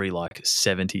involvement every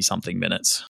 70 something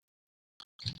minutes,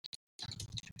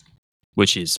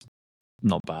 which is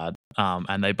not bad.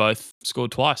 And they both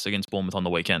scored twice against Bournemouth on the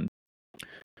weekend.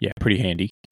 Yeah, pretty handy.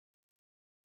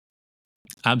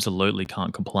 Absolutely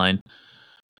can't complain.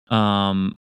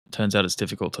 Turns out it's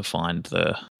difficult to find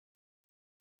the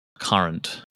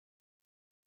current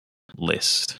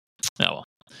list. Oh well.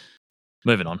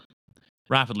 Moving on.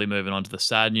 Rapidly moving on to the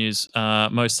sad news.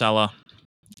 Mo Salah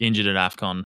injured at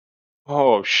AFCON.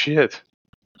 Oh shit.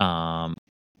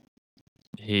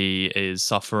 He is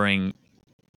suffering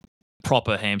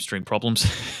proper hamstring problems.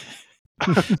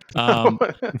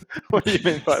 What do you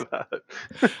mean by that?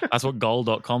 That's what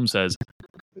goal.com says.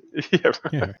 Yeah,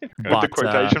 right. With the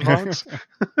quotation marks.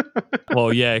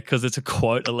 Well, yeah, because it's a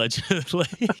quote allegedly.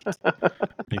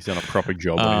 He's done a proper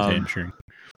job on his hamstring.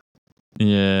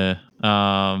 Yeah.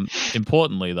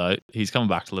 Importantly, though, he's coming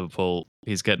back to Liverpool.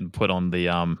 He's getting put on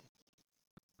the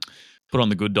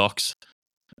good docs.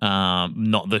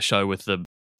 Not the show with the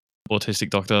autistic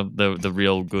doctor, the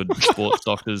real good sports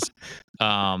doctors.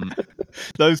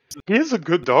 He is a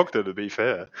good doctor, to be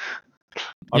fair.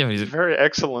 Yeah, He's very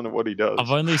excellent at what he does.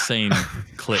 I've only seen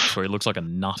clips where he looks like a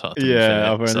nutter.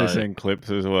 Yeah, I've only seen clips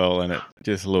as well, and it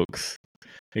just looks.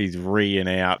 He's re and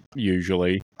out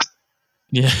usually.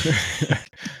 Yeah.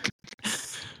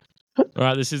 All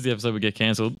right, this is the episode we get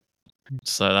cancelled,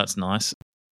 so that's nice.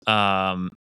 But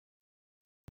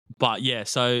yeah,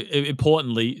 so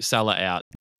importantly, Salah out.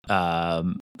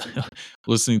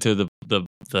 Listening to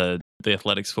the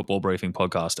Athletics football briefing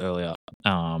podcast earlier,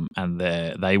 and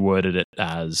they worded it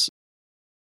as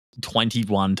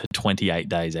 21 to 28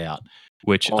 days out,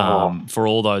 which for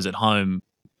all those at home,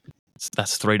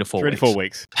 that's 3 to 4 weeks. 3 to 4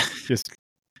 weeks.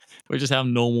 Which is how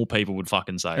normal people would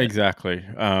fucking say it. Exactly.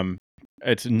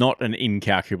 It's not an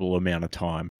incalculable amount of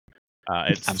time.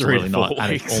 It's absolutely 3 to 4 not,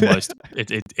 and weeks. it's almost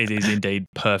it is indeed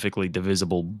perfectly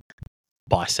divisible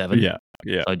by 7. Yeah.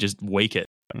 So just weak it.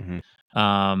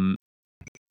 Mm-hmm.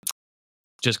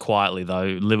 Just quietly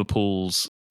though, Liverpool's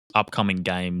upcoming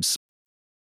games,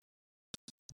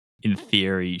 in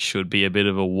theory, should be a bit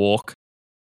of a walk,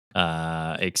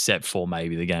 except for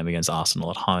maybe the game against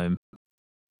Arsenal at home.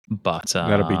 But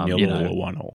that'll be 0-0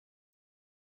 or 1-0.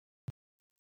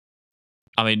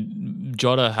 I mean,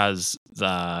 Jota has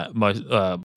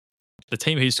the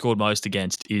team he's scored most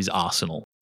against is Arsenal.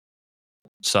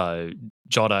 So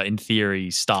Jota, in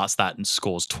theory, starts that and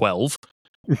scores 12.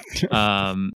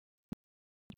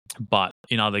 But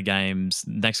in other games,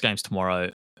 next game's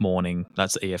tomorrow morning.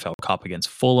 That's the EFL Cup against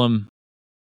Fulham.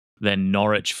 Then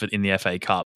Norwich in the FA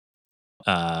Cup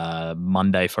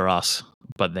Monday for us.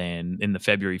 But then in the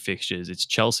February fixtures, it's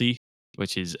Chelsea,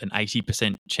 which is an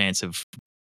 80% chance of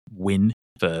win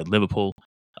for Liverpool.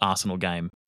 Arsenal game,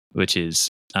 which is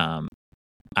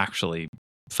actually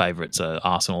favourites are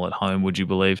Arsenal at home. Would you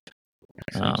believe?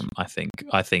 I think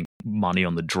money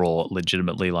on the draw,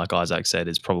 legitimately, like Isaac said,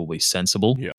 is probably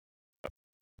sensible. Yeah.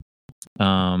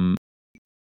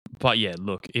 But yeah,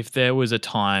 look, if there was a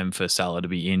time for Salah to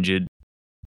be injured,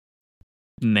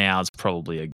 now's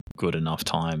probably a good enough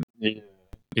time. Yeah.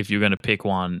 If you're going to pick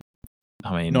one,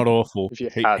 I mean, not awful. If you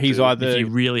if you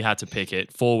really had to pick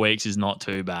it, 4 weeks is not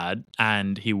too bad,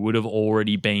 and he would have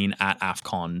already been at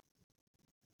AFCON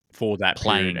for that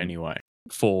playing period anyway.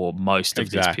 For most of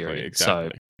this period.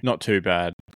 Exactly. So not too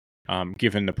bad.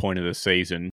 Given the point of the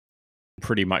season,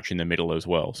 pretty much in the middle as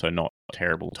well. So not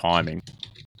terrible timing.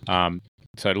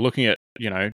 So looking at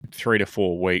 3 to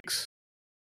 4 weeks,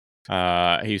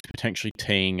 he's potentially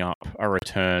teeing up a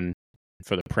return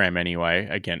for the Prem anyway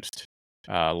against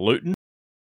Luton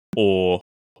or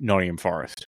Nottingham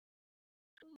Forest.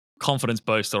 Confidence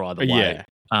booster either way.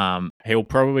 Yeah. He'll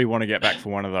probably want to get back for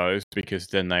one of those because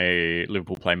then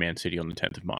Liverpool play Man City on the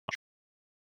 10th of March.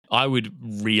 I would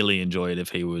really enjoy it if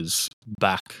he was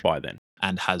back by then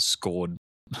and has scored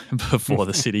before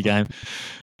the City game.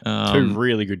 Two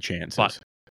really good chances. But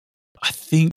I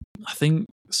think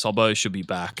Sobbo should be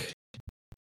back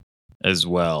as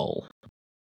well.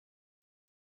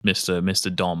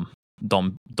 Mr. Dom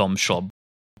Schob.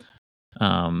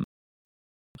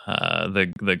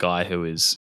 The guy who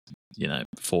is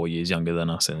 4 years younger than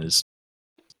us and is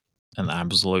an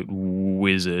absolute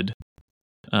wizard.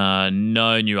 No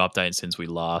new updates since we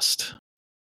last.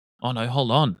 Oh no,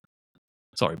 hold on.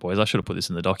 Sorry, boys, I should have put this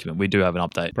in the document. We do have an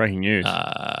update. Breaking news.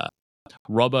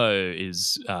 Robbo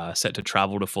is set to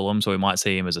travel to Fulham, so we might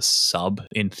see him as a sub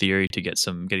in theory to get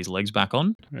his legs back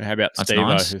on. How about That's Steve-O?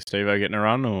 nice. Is Steve-O getting a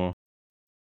run or?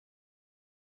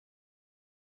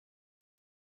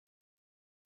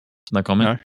 No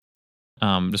comment.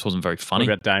 No. This wasn't very funny.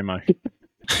 What about Damo?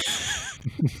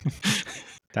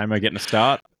 Damo getting a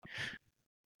start.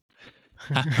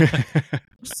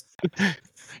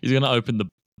 He's going to open the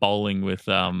bowling with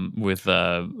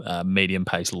medium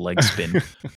pace leg spin.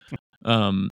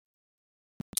 Shout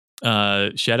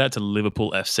out to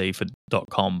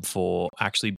LiverpoolFC.com for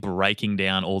actually breaking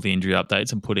down all the injury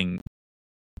updates and putting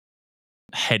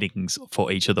headings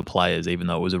for each of the players, even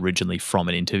though it was originally from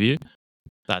an interview.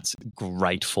 That's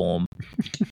great form.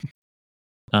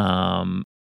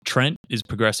 Trent is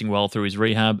progressing well through his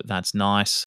rehab. That's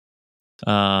nice.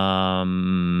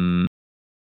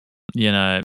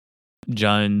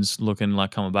 Jones looking like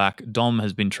coming back. Dom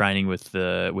has been training with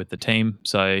the team,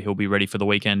 so he'll be ready for the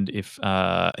weekend if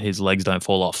his legs don't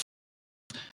fall off.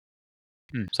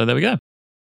 So there we go.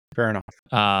 Fair enough.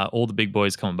 All the big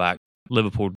boys coming back.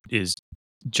 Liverpool is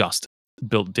just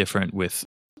built different with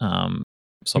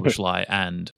Szoboszlai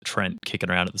and Trent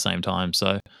kicking around at the same time.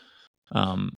 So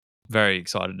very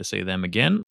excited to see them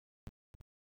again.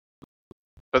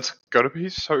 That's got to be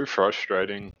so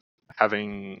frustrating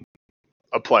having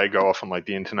a player go off on like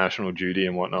the international duty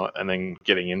and whatnot and then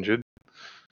getting injured,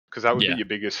 because that would be your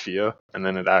biggest fear, and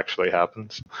then it actually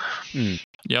happens.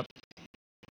 Yep.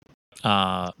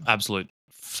 Absolute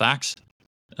facts.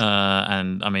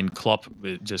 And I mean, Klopp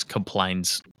just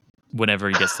complains whenever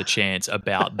he gets the chance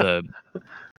about the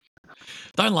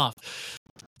don't laugh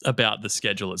about the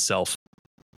schedule itself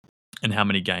and how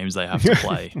many games they have to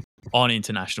play on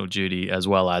international duty, as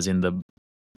well as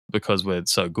because we're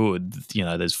so good,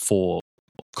 there's 4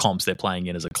 comps they're playing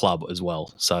in as a club as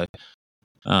well. So,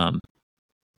 it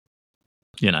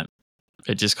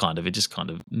just kind of,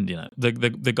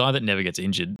 the guy that never gets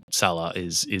injured, Salah,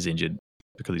 is injured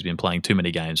because he's been playing too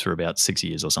many games for about 6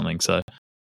 years or something. So,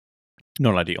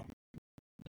 not ideal.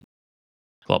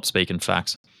 Klopp speaking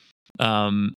facts.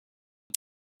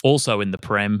 Also in the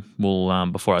Prem,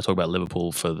 before I talk about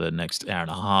Liverpool for the next hour and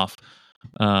a half,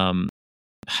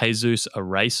 Jesus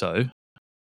Areso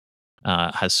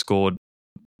has scored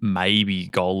maybe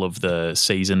goal of the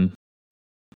season.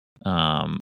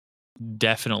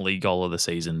 Definitely goal of the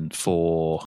season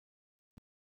for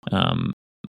the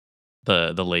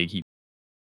league he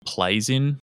plays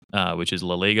in, which is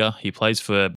La Liga. He plays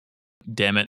for,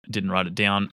 damn it, didn't write it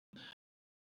down,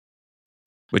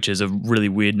 which is a really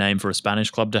weird name for a Spanish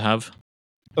club to have.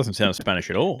 Doesn't sound Spanish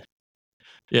at all.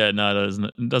 Yeah, no,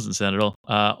 it doesn't sound at all.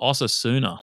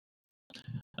 Osasuna.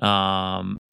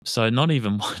 So not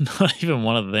even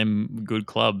one of them good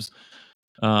clubs.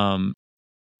 Currently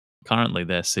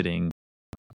they're sitting,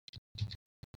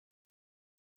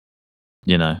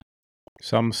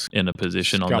 some in a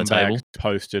position on the table.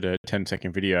 Posted a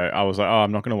 10-second video. I was like,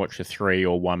 I'm not going to watch the 3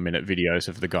 or 1 minute videos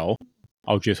of the goal.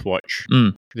 I'll just watch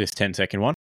this 10-second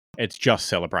one. It's just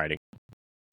celebrating.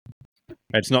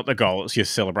 It's not the goal. It's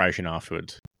just celebration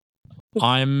afterwards.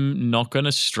 I'm not going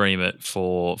to stream it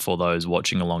for those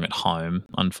watching along at home,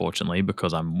 unfortunately,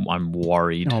 because I'm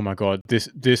worried. Oh my god, this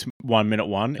 1 minute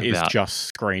one is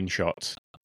just screenshots.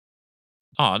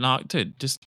 Oh no, dude!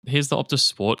 Just here's the Optus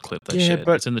Sport clip they shared.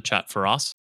 It's in the chat for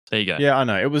us. There you go. Yeah, I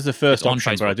know. It was the first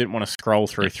option, but I didn't want to scroll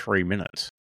through 3 minutes.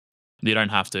 You don't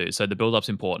have to. So the build-up's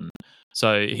important.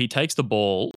 So he takes the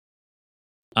ball.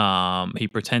 He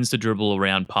pretends to dribble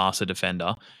around past a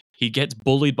defender. He gets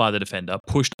bullied by the defender,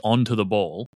 pushed onto the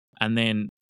ball, and then,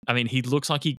 he looks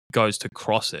like he goes to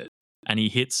cross it, and he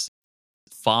hits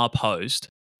far post.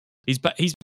 He's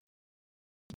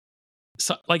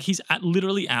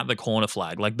literally at the corner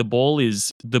flag. Like the ball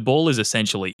is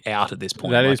essentially out at this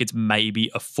point. It's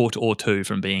maybe a foot or 2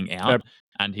 from being out,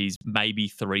 and he's maybe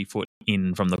 3 foot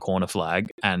in from the corner flag,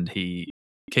 and he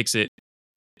kicks it.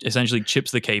 Essentially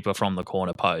chips the keeper from the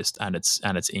corner post, and it's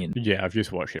in. Yeah, I've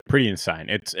just watched it. Pretty insane.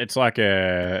 It's like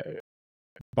a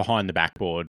behind the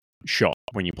backboard shot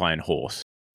when you're playing horse.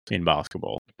 in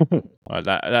basketball.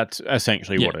 That's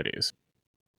essentially what it is.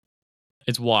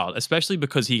 It's wild, especially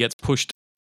because he gets pushed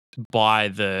by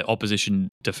the opposition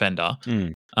defender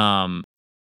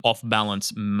off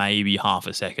balance maybe half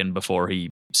a second before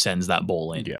he sends that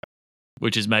ball in. Yeah.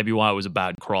 Which is maybe why it was a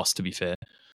bad cross, to be fair.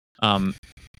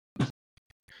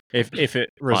 If it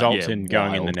results in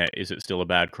going in the net, is it still a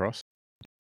bad cross?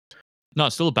 No,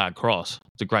 it's still a bad cross.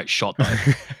 It's a great shot, though.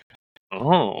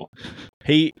 Oh.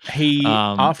 He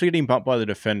after getting bumped by the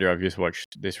defender, I've just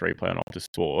watched this replay on Optus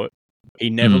Sport. He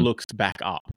never looks back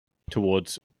up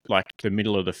towards like the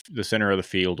middle of the center of the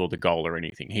field or the goal or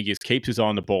anything. He just keeps his eye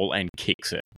on the ball and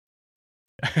kicks it.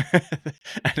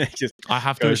 And it just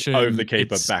goes over the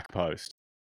keeper back post.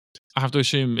 I have to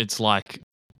assume it's like,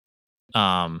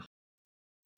 at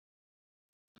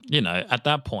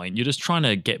that point, you're just trying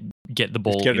to get the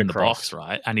ball in the box,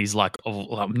 right? And he's like,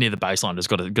 near the baseline, just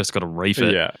got to reef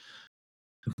it. Yeah.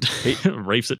 He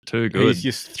reefs it too good. He's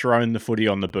just thrown the footy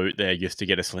on the boot there just to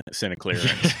get a center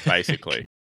clearance, basically.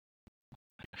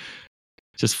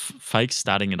 Just fake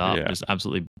statting it up, just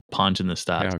absolutely punching the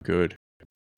stats. How good.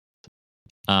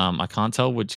 I can't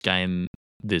tell which game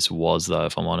this was, though,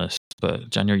 if I'm honest, but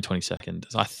January 22nd.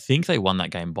 I think they won that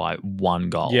game by 1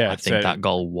 goal. Yeah, I think that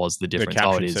goal was the difference. The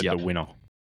caption said the winner.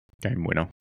 Game winner.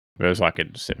 It was like a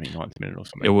 79th minute or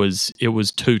something. It was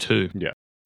 2-2. Yeah.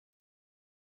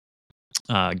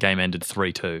 Game ended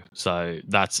 3-2. So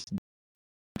that's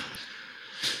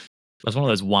one of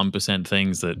those 1%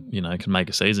 things that, can make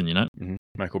a season, Mm-hmm.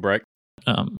 Make or break.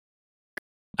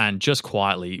 And just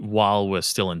quietly, while we're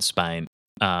still in Spain,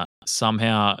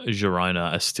 somehow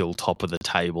Girona are still top of the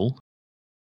table.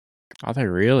 Are they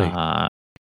really?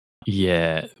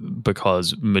 Yeah,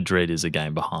 because Madrid is a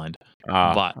game behind.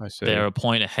 But they're a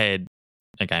point ahead,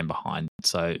 a game behind.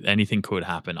 So anything could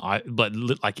happen. But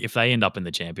if they end up in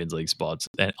the Champions League spots,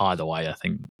 then either way, I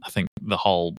think the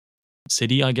whole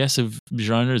city, I guess, of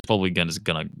Girona is probably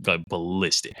gonna go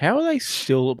ballistic. How are they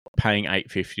still paying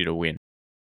 $8.50 to win?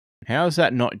 How has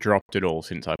that not dropped at all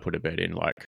since I put a bet in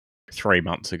 3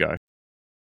 months ago?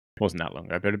 Wasn't that long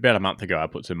ago, but about a month ago I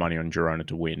put some money on Girona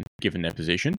to win, given their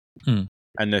position. And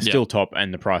they're still top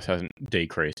and the price hasn't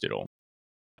decreased at all.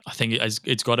 I think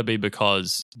it's got to be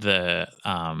because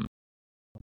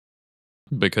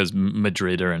because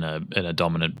Madrid are in a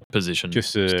dominant position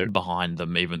just behind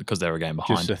them, even because they're a game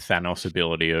behind. Just the Thanos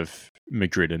ability of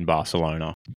Madrid and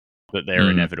Barcelona, that they're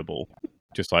inevitable,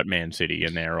 just like Man City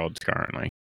and their odds currently.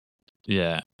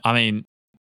 Yeah, I mean,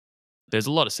 there's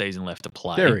a lot of season left to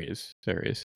play. There is.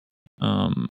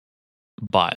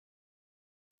 But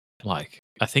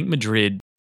I think Madrid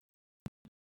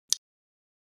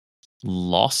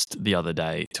lost the other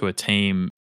day to a team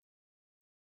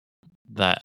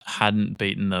that hadn't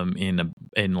beaten them in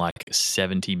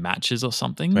 70 matches or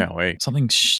something. Wow, something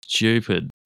stupid.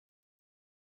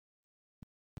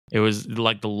 It was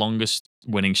the longest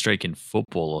winning streak in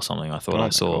football or something. I thought I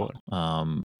saw.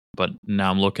 But now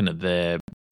I'm looking at their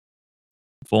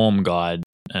form guide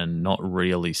and not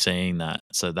really seeing that.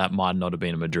 So that might not have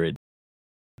been a Madrid.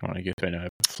 I guess been a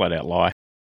flat out lie.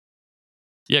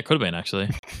 Yeah, it could have been actually.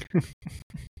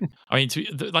 I mean,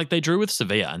 they drew with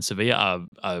Sevilla, and Sevilla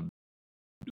are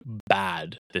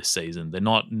bad this season. They're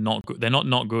not good. They're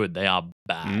not good. They are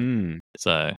bad.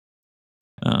 So,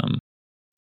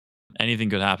 anything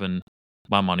could happen.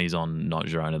 My money's on not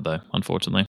Girona though,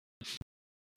 unfortunately.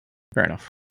 Fair enough.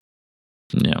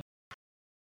 Yeah.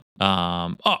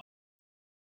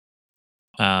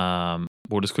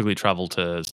 We'll just quickly travel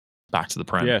back to the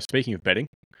Prem. Yeah. Speaking of betting,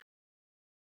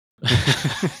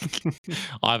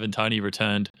 Ivan Toney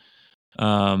returned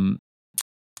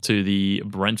to the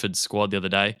Brentford squad the other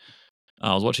day.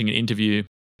 I was watching an interview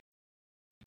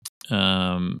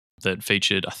that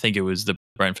featured, I think it was the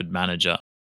Brentford manager,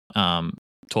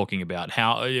 talking about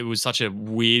how it was such a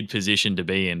weird position to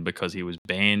be in because he was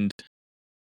banned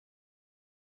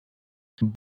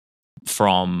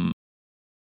from,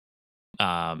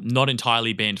 not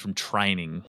entirely banned from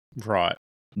training. Right.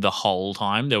 The whole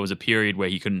time. There was a period where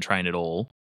he couldn't train at all.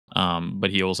 But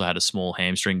he also had a small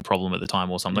hamstring problem at the time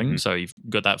or something. Mm-hmm. So he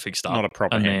got that fixed up. Not a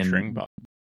proper hamstring, but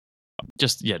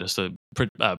just a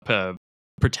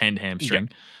pretend hamstring.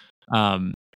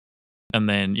 Yep. And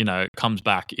then, comes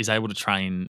back, is able to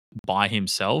train by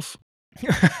himself.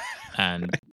 And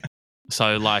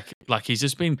so he's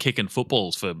just been kicking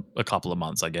footballs for a couple of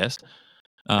months, I guess.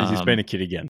 He's just been a kid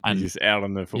again. He's just out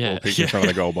on the football pitch in front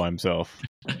of the goal by himself.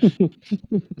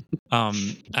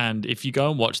 And if you go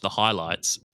and watch the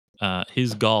highlights,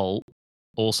 his goal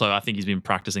also, I think he's been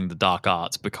practicing the dark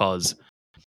arts because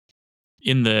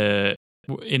in the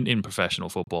in professional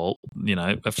football,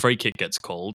 a free kick gets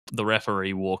called. The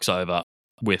referee walks over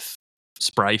with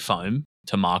spray foam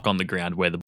to mark on the ground where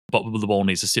the ball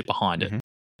needs to sit behind it.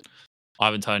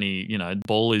 Ivan Toney,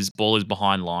 ball is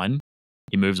behind line.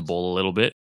 He moves the ball a little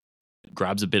bit,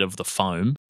 grabs a bit of the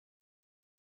foam,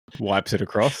 wipes it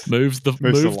across, moves the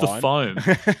foam,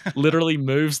 literally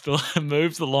moves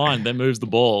the line, then moves the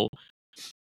ball,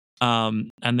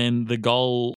 and then the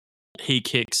goal he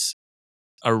kicks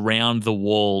around the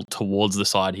wall towards the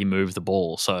side he moved the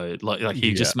ball. So like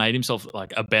he just made himself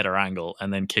like a better angle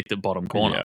and then kicked it bottom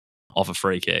corner off a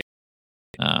free kick.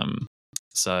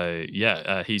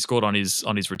 He scored on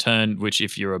his return, which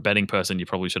if you're a betting person, you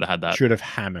probably should have had that. Should have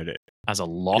hammered it as a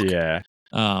lock. Yeah.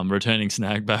 Returning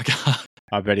snag bagger.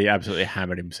 I bet he absolutely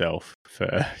hammered himself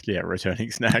for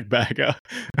returning snag bagger.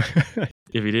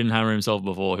 If he didn't hammer himself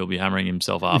before, he'll be hammering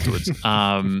himself afterwards.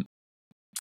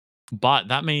 But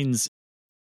that means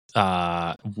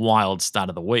wild start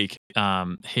of the week.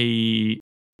 He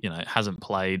hasn't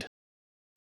played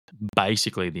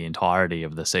basically the entirety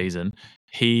of the season.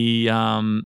 He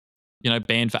banned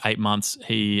for 8 months.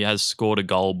 He has scored a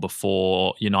goal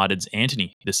before United's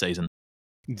Antony this season.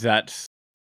 That's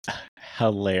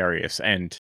hilarious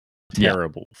and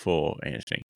terrible for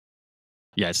Antony.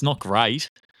 Yeah, it's not great.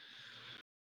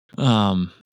 And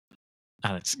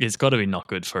it's got to be not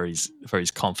good for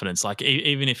his confidence. Like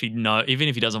even if he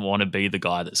doesn't want to be the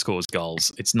guy that scores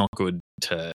goals, it's not good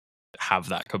to have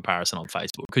that comparison on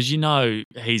Facebook because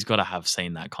he's got to have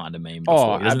seen that kind of meme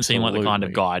before. He doesn't seem like the kind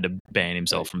of guy to ban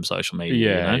himself from social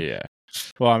media. Yeah.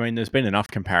 Well, I mean, there's been enough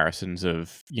comparisons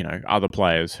of other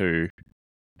players who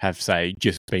have, say,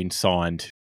 just been signed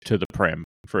to the Prem,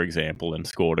 for example, and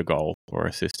scored a goal or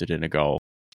assisted in a goal,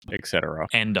 etc.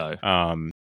 Endo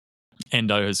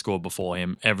has scored before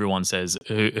him. Everyone says,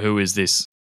 who is this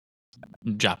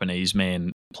Japanese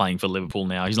man playing for Liverpool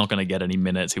now? He's not going to get any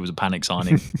minutes. He was a panic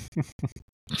signing.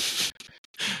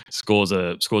 Scores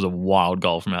a wild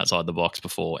goal from outside the box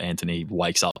before Antony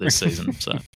wakes up this season.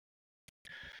 So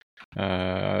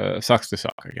sucks to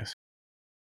suck, I guess.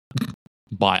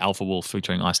 By Alpha Wolf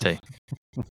featuring Ice-T.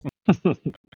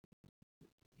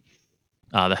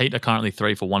 The Heat are currently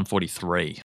 3 for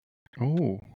 143.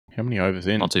 Oh, how many overs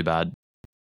in? Not too bad.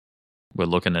 We're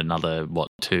looking at another,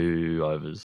 2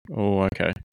 overs. Oh,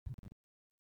 okay.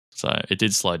 So it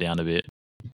did slow down a bit.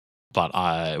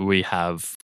 But we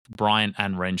have Bryant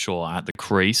and Renshaw at the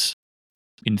crease,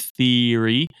 in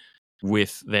theory,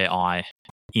 with their eye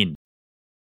in.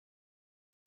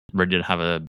 Ready to have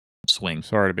a swing.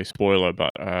 Sorry to be spoiler,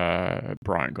 but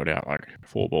Bryant got out like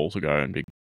 4 balls ago and big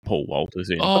Paul Walter's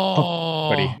in. Oh,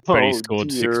 but he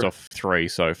scored 6 off 3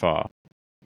 so far.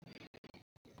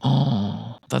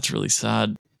 Oh, that's really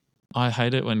sad. I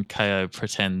hate it when KO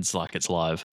pretends like it's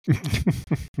live.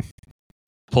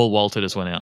 Paul Walter just went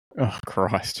out. Oh,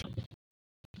 Christ.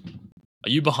 Are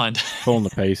you behind? Falling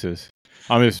to pieces.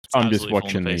 I'm just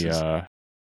watching the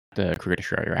Cricket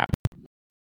Australia app.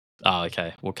 Oh,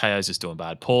 okay. Well, KO's just doing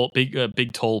bad. Paul,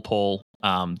 big tall Paul,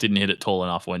 didn't hit it tall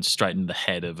enough, went straight in the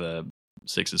head of a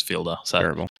Sixers fielder. So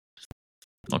terrible.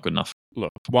 Not good enough.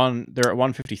 Look, they're at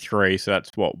 153, so that's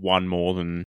one more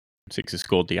than Sixers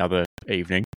scored the other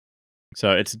evening.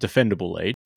 So it's a defendable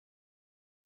lead.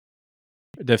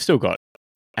 They've still got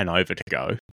an over to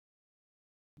go.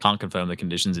 Can't confirm the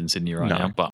conditions in Sydney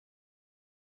now, but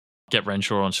get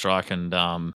Renshaw on strike and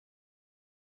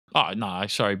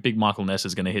Big Michael Ness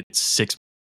is going to hit 6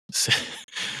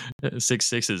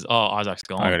 sixes. Oh, Isaac's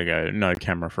gone. I got to go. No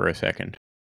camera for a second.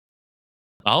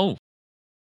 Oh.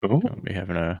 I'll be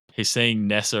having a. He's seeing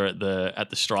Nessa at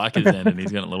the strikers end, and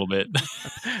he's getting a little bit.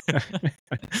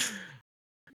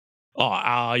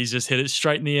 He's just hit it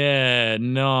straight in the air.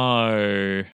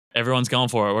 No, everyone's going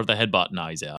for it. What if the headbutt? No,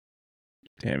 he's out.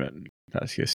 Damn it!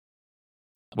 That's just.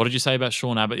 What did you say about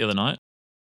Sean Abbott the other night?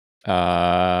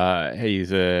 He's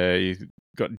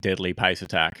got deadly pace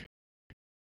attack.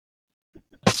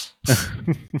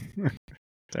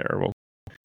 Terrible.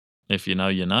 If you know,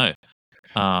 you know.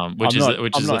 Which is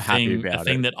a thing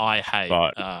that I hate.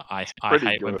 I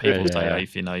hate when people say,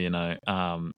 "If you know, you know."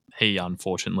 He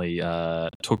unfortunately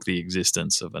took the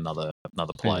existence of another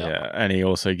player. Yeah, and he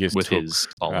also just with took his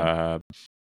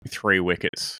 3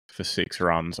 wickets for 6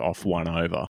 runs off 1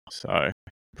 over. So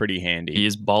pretty handy. He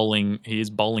is bowling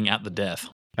at the death.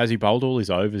 Has he bowled all his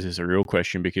overs is a real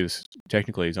question because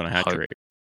technically he's on a hat trick.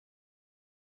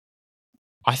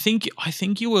 I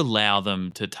think you allow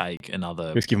them to take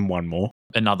another. Just give him 1 more.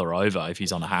 Another over if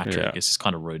he's on a hat trick. Yeah. It's just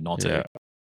kind of rude not to.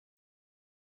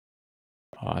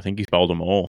 Oh, I think he's bowled them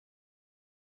all.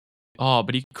 Oh,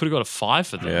 but he could have got a 5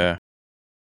 for them.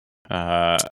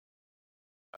 Yeah.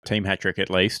 team hat trick at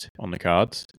least on the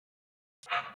cards.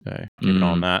 So keep an eye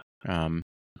on that.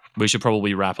 We should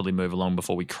probably rapidly move along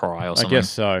before we cry or something. I guess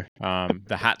so.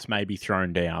 The hats may be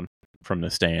thrown down from the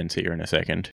stands here in a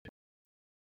second.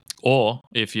 Or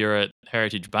if you're at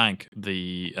Heritage Bank,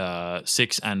 the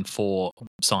 6 and 4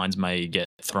 signs may get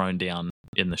thrown down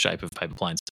in the shape of paper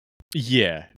planes.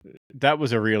 Yeah, that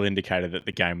was a real indicator that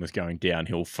the game was going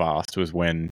downhill fast, was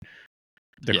when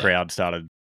the crowd started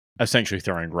essentially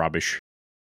throwing rubbish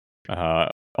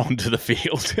onto the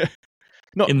field.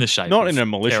 Not in the shape, not in a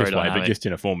malicious way, but just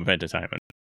in a form of entertainment.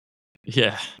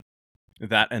 Yeah,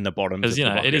 that and the bottoms.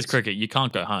 Because it is cricket. You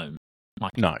can't go home.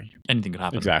 Like, no, anything could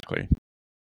happen.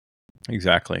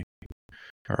 Exactly.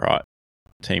 All right,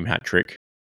 team hat trick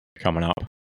coming up.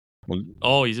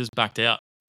 Oh, he's just backed out.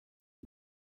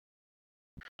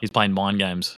 He's playing mind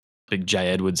games. Big Jay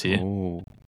Edwards here. Ooh.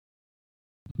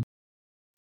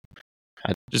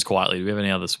 Just quietly, do we have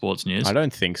any other sports news? I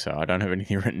don't think so. I don't have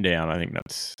anything written down. I think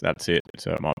that's it.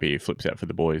 So it might be flips out for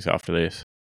the boys after this.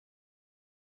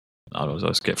 I'll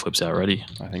just get flips out ready.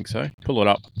 I think so. Pull it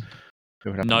up.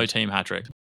 No team hat trick.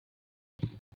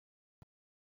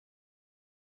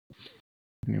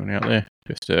 Anyone out there?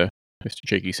 Just a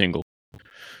cheeky single.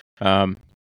 All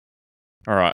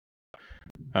right.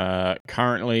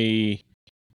 Currently,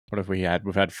 what have we had?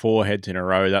 We've had 4 heads in a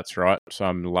row. That's right. So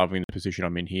I'm loving the position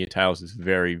I'm in here. Tails is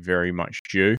very, very much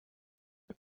due.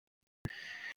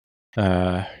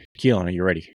 Keelan, are you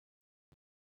ready?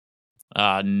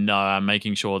 No, I'm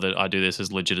making sure that I do this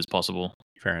as legit as possible.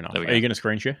 Fair enough. Are you going to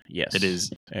screen share? Yes. It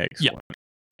is. Excellent.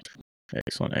 Yep.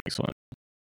 Excellent.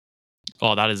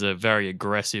 Oh, that is a very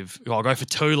aggressive... Oh, I'll go for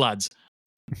 2, lads.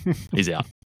 He's out.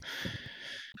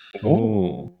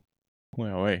 Oh.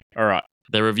 Well, all right.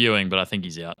 They're reviewing, but I think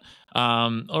he's out.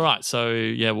 All right, so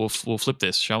yeah, we'll flip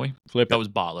this, shall we? That was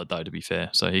Bartlett, though, to be fair,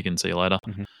 so he can see you later.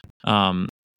 Mm-hmm. Are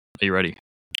you ready?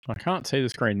 I can't see the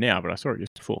screen now, but I saw it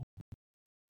just before.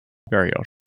 Very odd.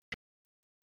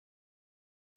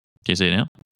 Can you see it now?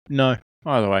 No.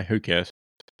 Either way, who cares?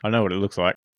 I know what it looks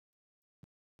like.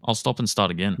 I'll stop and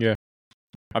start again. Yeah.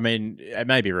 I mean, it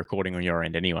may be recording on your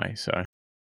end anyway, so...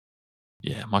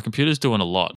 Yeah, my computer's doing a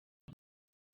lot,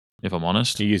 if I'm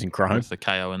honest. You're using Chrome? With the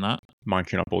KO in that.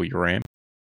 Munching up all your RAM.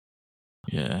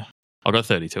 Yeah. I've got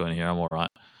 32 in here. I'm all right.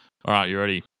 All right, you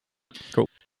ready? Cool.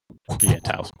 Yeah,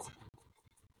 Tails.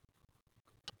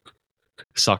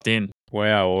 Sucked in.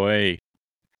 Wowee.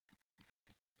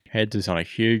 Heads is on a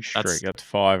huge streak. That's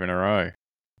 5 in a row.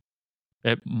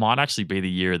 It might actually be the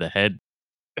year of the head.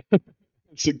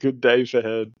 It's a good day for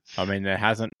head. I mean, there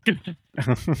hasn't...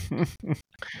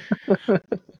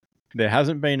 there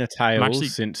hasn't been a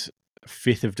tails since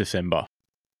 5th of December.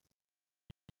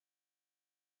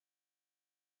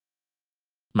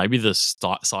 Maybe the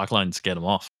cyclones get them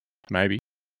off. Maybe.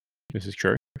 This is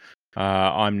true.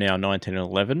 I'm now 19 and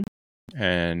 11,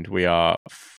 and we are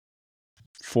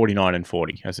 49 and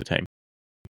 40 as a team.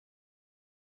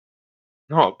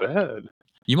 Not bad.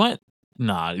 You might...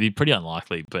 Nah, it'd be pretty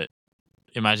unlikely, but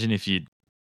imagine if you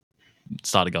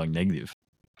started going negative.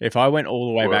 If I went all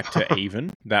the way back to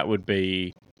even, that would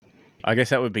be... I guess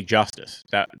that would be justice.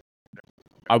 That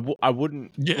I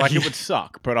wouldn't... It would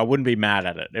suck, but I wouldn't be mad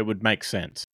at it. It would make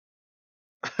sense.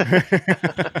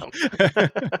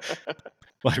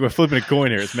 Like, we're flipping a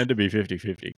coin here. It's meant to be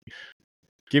 50-50.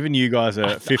 Given you guys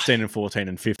are 15 and 14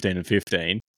 and 15 and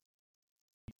 15,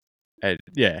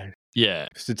 yeah,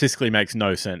 statistically makes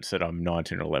no sense that I'm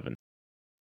 19 and 11.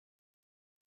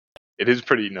 It is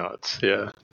pretty nuts,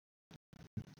 yeah.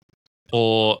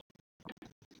 Or...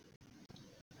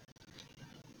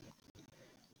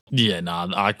 Yeah,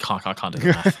 I can't do the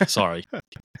math. Sorry. I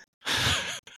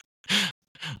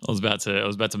was about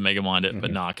to mega mind it,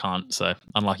 but I can't. So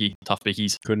unlucky, tough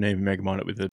bickies. Couldn't even mega mind it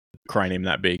with the cranium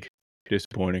that big.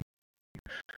 Disappointing.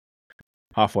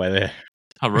 Halfway there.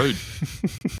 How rude.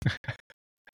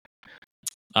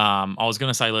 I was going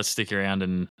to say let's stick around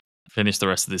and finish the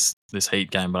rest of this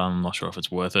heat game, but I'm not sure if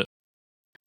it's worth it.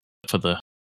 For the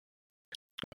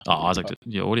Isaac,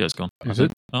 your audio's gone. Is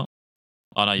it? Oh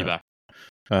no, you're back.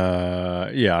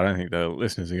 Yeah, I don't think the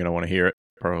listeners are going to want to hear it.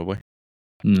 Probably.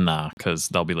 Nah, because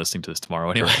they'll be listening to this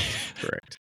tomorrow anyway.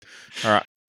 Correct. All right.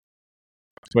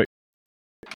 Sweet.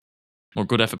 Well,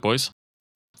 good effort, boys.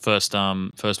 First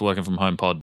working from home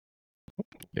pod.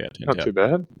 Yeah, not too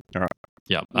bad. All right.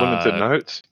 Yeah. Limited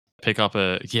notes. Pick up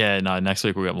next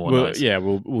week we'll get more notes. Yeah,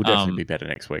 we'll definitely be better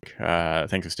next week.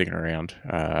 Thanks for sticking around.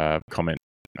 Comment.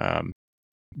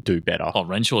 Do better. Oh,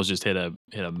 Renshaw's just hit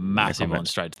a massive one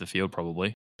straight to the field,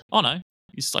 probably. Oh no,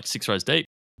 he's like 6 rows deep.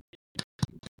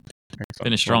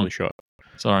 Finish strong. Shot.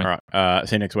 Sorry. All right.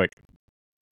 See you next week.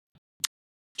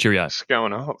 Cheerio. It's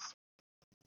going off.